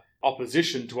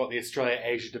opposition to what the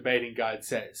Australia-Asia Debating Guide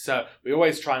says. So we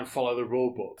always try and follow the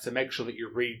rule book. So make sure that you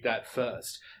read that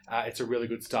first. It's a really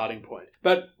good starting point.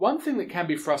 But one thing that can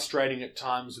be frustrating at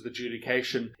times with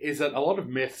adjudication is that a lot of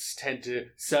myths tend to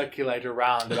circulate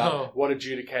around about what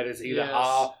adjudicators either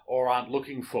are or aren't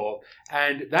looking for.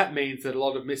 And that means that a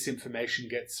lot of misinformation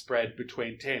gets spread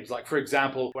between teams. Like, for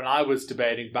example, when I was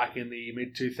debating back in the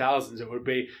mid-2000s, it would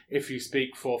be if you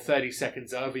speak for 30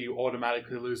 seconds over, you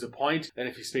automatically lose a point. Then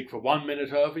if you speak for 1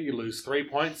 minute over, you lose 3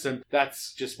 points. And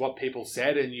that's just what people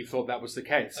said, and you thought that was the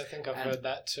case. I think I've heard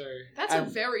that too. That's a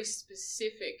very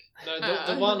specific... No,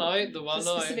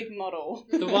 specific model.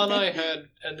 The one I heard,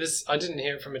 and this I didn't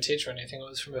hear it from a teacher or anything, it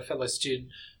was from a fellow student,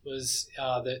 was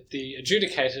that the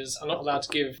adjudicators are not allowed to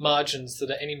give margins that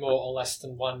are any more or less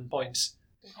than 1 point.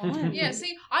 Yeah,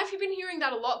 see, I've been hearing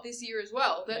that a lot this year as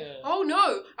well. That, oh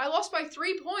no, I lost by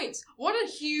 3 points. What a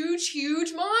huge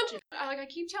margin. I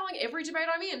keep telling every debate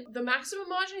I'm in, the maximum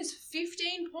margin is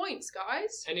 15 points,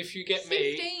 guys. And if you get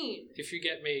 15.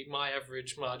 me, my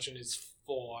average margin is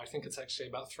 4. I think it's actually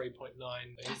about 3.9.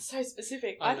 That's so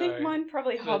specific. I think mine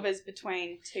probably hovers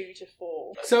between 2 to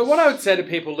 4. So what I would say to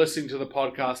people listening to the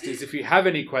podcast is if you have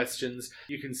any questions,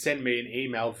 you can send me an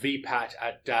email,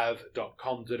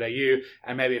 vpat@dav.com.au,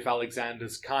 and maybe if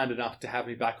Alexander's kind enough to have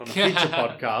me back on a future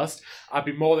podcast, I'd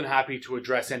be more than happy to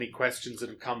address any questions that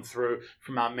have come through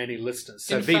from our many listeners.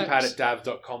 So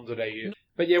vpat@dav.com.au.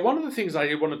 But yeah, one of the things I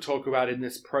did want to talk about in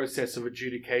this process of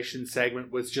adjudication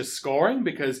segment was just scoring,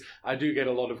 because I do get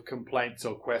a lot of complaints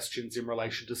or questions in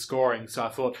relation to scoring. So I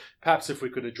thought perhaps if we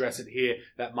could address it here,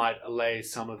 that might allay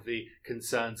some of the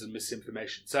concerns and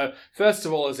misinformation. So first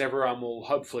of all, as everyone will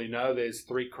hopefully know, there's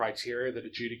 3 criteria that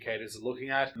adjudicators are looking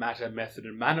at: matter, method,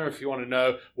 and manner. If you want to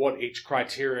know what each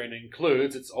criterion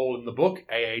includes, it's all in the book,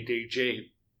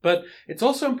 AADG. But it's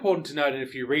also important to note, and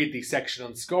if you read the section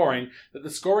on scoring, that the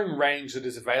scoring range that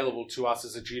is available to us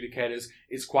as adjudicators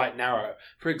is quite narrow.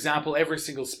 For example, every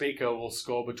single speaker will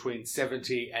score between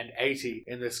 70 and 80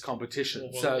 in this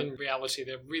competition. Well, in reality,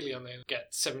 they really only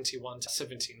get 71 to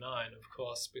 79, of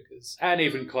course, because... And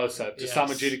even closer. To some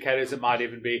adjudicators, it might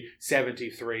even be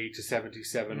 73 to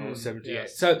 77 or 78.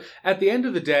 Yes. So at the end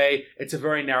of the day, it's a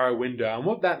very narrow window. And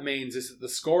what that means is that the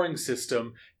scoring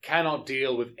system cannot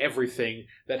deal with everything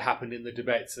that happened in the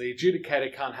debate. So the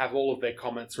adjudicator can't have all of their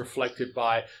comments reflected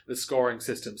by the scoring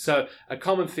system. So a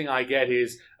common thing I get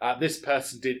is this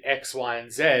person did X, Y,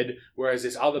 and Z, whereas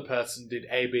this other person did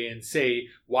A, B, and C.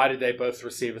 Why did they both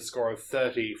receive a score of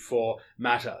 30 for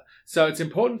matter? So it's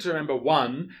important to remember,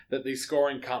 one, that the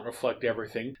scoring can't reflect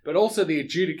everything, but also the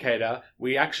adjudicator,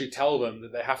 we actually tell them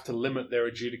that they have to limit their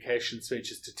adjudication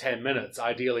speeches to 10 minutes.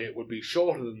 Ideally, it would be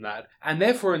shorter than that. And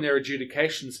therefore, in their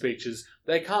adjudication speeches,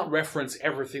 they can't reference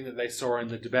everything that they saw in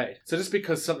the debate. So just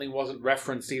because something wasn't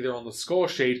referenced either on the score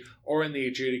sheet or in the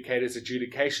adjudicator's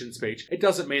adjudication speech, it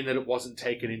doesn't mean that it wasn't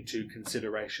taken into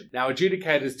consideration. Now,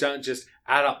 adjudicators don't just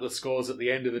add up the scores at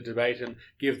the end of the debate and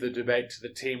give the debate to the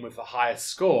team with the highest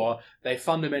score. They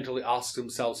fundamentally ask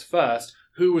themselves first,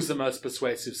 who was the most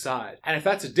persuasive side? And if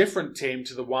that's a different team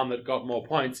to the one that got more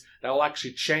points, they'll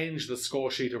actually change the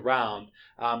score sheet around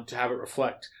to have it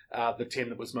reflect the team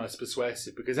that was most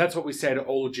persuasive. Because that's what we say to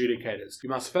all adjudicators. You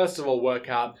must first of all work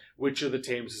out which of the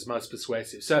teams is most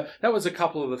persuasive. So that was a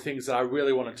couple of the things that I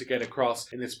really wanted to get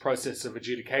across in this process of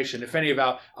adjudication. If any of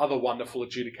our other wonderful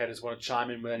adjudicators want to chime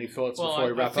in with any thoughts before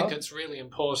we wrap up. I think it's really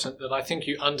important that I think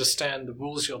you understand the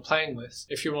rules you're playing with.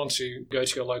 If you want to go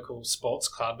to your local sports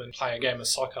club and play a game of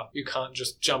soccer, you can't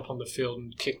just jump on the field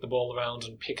and kick the ball around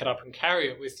and pick it up and carry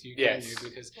it with you, can you?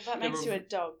 Because that makes you a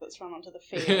dog that's run onto the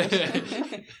field.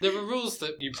 There are rules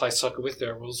that you play soccer with,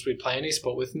 there are rules we play any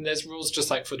sport with, and there's rules just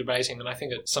like for debating, and I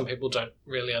think that some people don't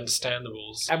really understand the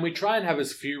rules. And we try and have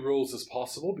as few rules as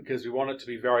possible because we want it to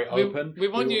be very open. We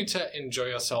want you to enjoy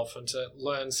yourself and to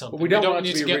learn something. But we don't want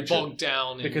you it to get rigid, bogged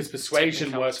down in because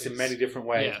persuasion works in many different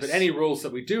ways. Yes. But any rules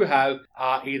that we do have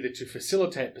are either to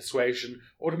facilitate persuasion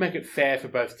or to make it fair for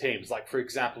both teams. Like, for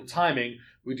example, timing.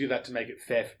 We do that to make it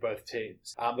fair for both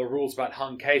teams. The rules about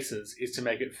hung cases is to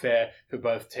make it fair for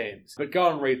both teams. But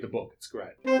go and read the book. It's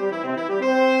great.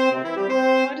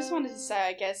 I just wanted to say,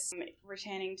 I guess,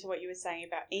 returning to what you were saying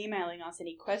about emailing us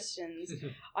any questions,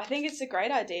 I think it's a great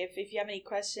idea. If you have any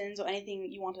questions or anything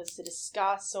you want us to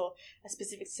discuss or a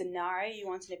specific scenario you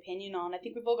want an opinion on, I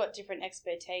think we've all got different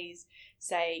expertise.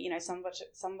 Say, you know, some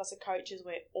of us are coaches,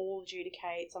 we all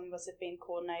adjudicate, some of us have been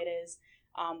coordinators,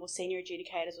 or senior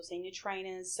adjudicators or senior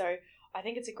trainers. So I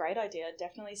think it's a great idea.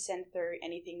 Definitely send through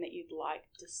anything that you'd like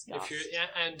discussed.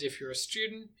 And if you're a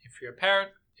student, if you're a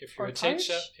parent, if you're a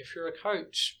teacher, if you're a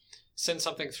coach, send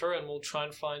something through and we'll try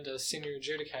and find a senior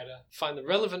adjudicator, find the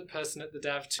relevant person at the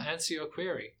DAV to answer your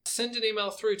query. Send an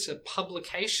email through to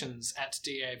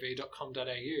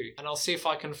publications@dav.com.au and I'll see if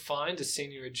I can find a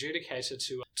senior adjudicator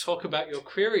to talk about your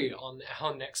query on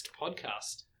our next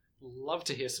podcast. Love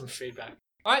to hear some feedback.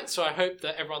 Alright, so I hope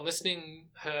that everyone listening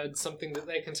heard something that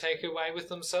they can take away with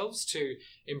themselves to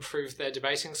improve their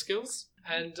debating skills.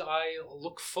 And I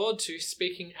look forward to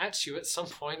speaking at you at some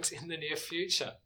point in the near future.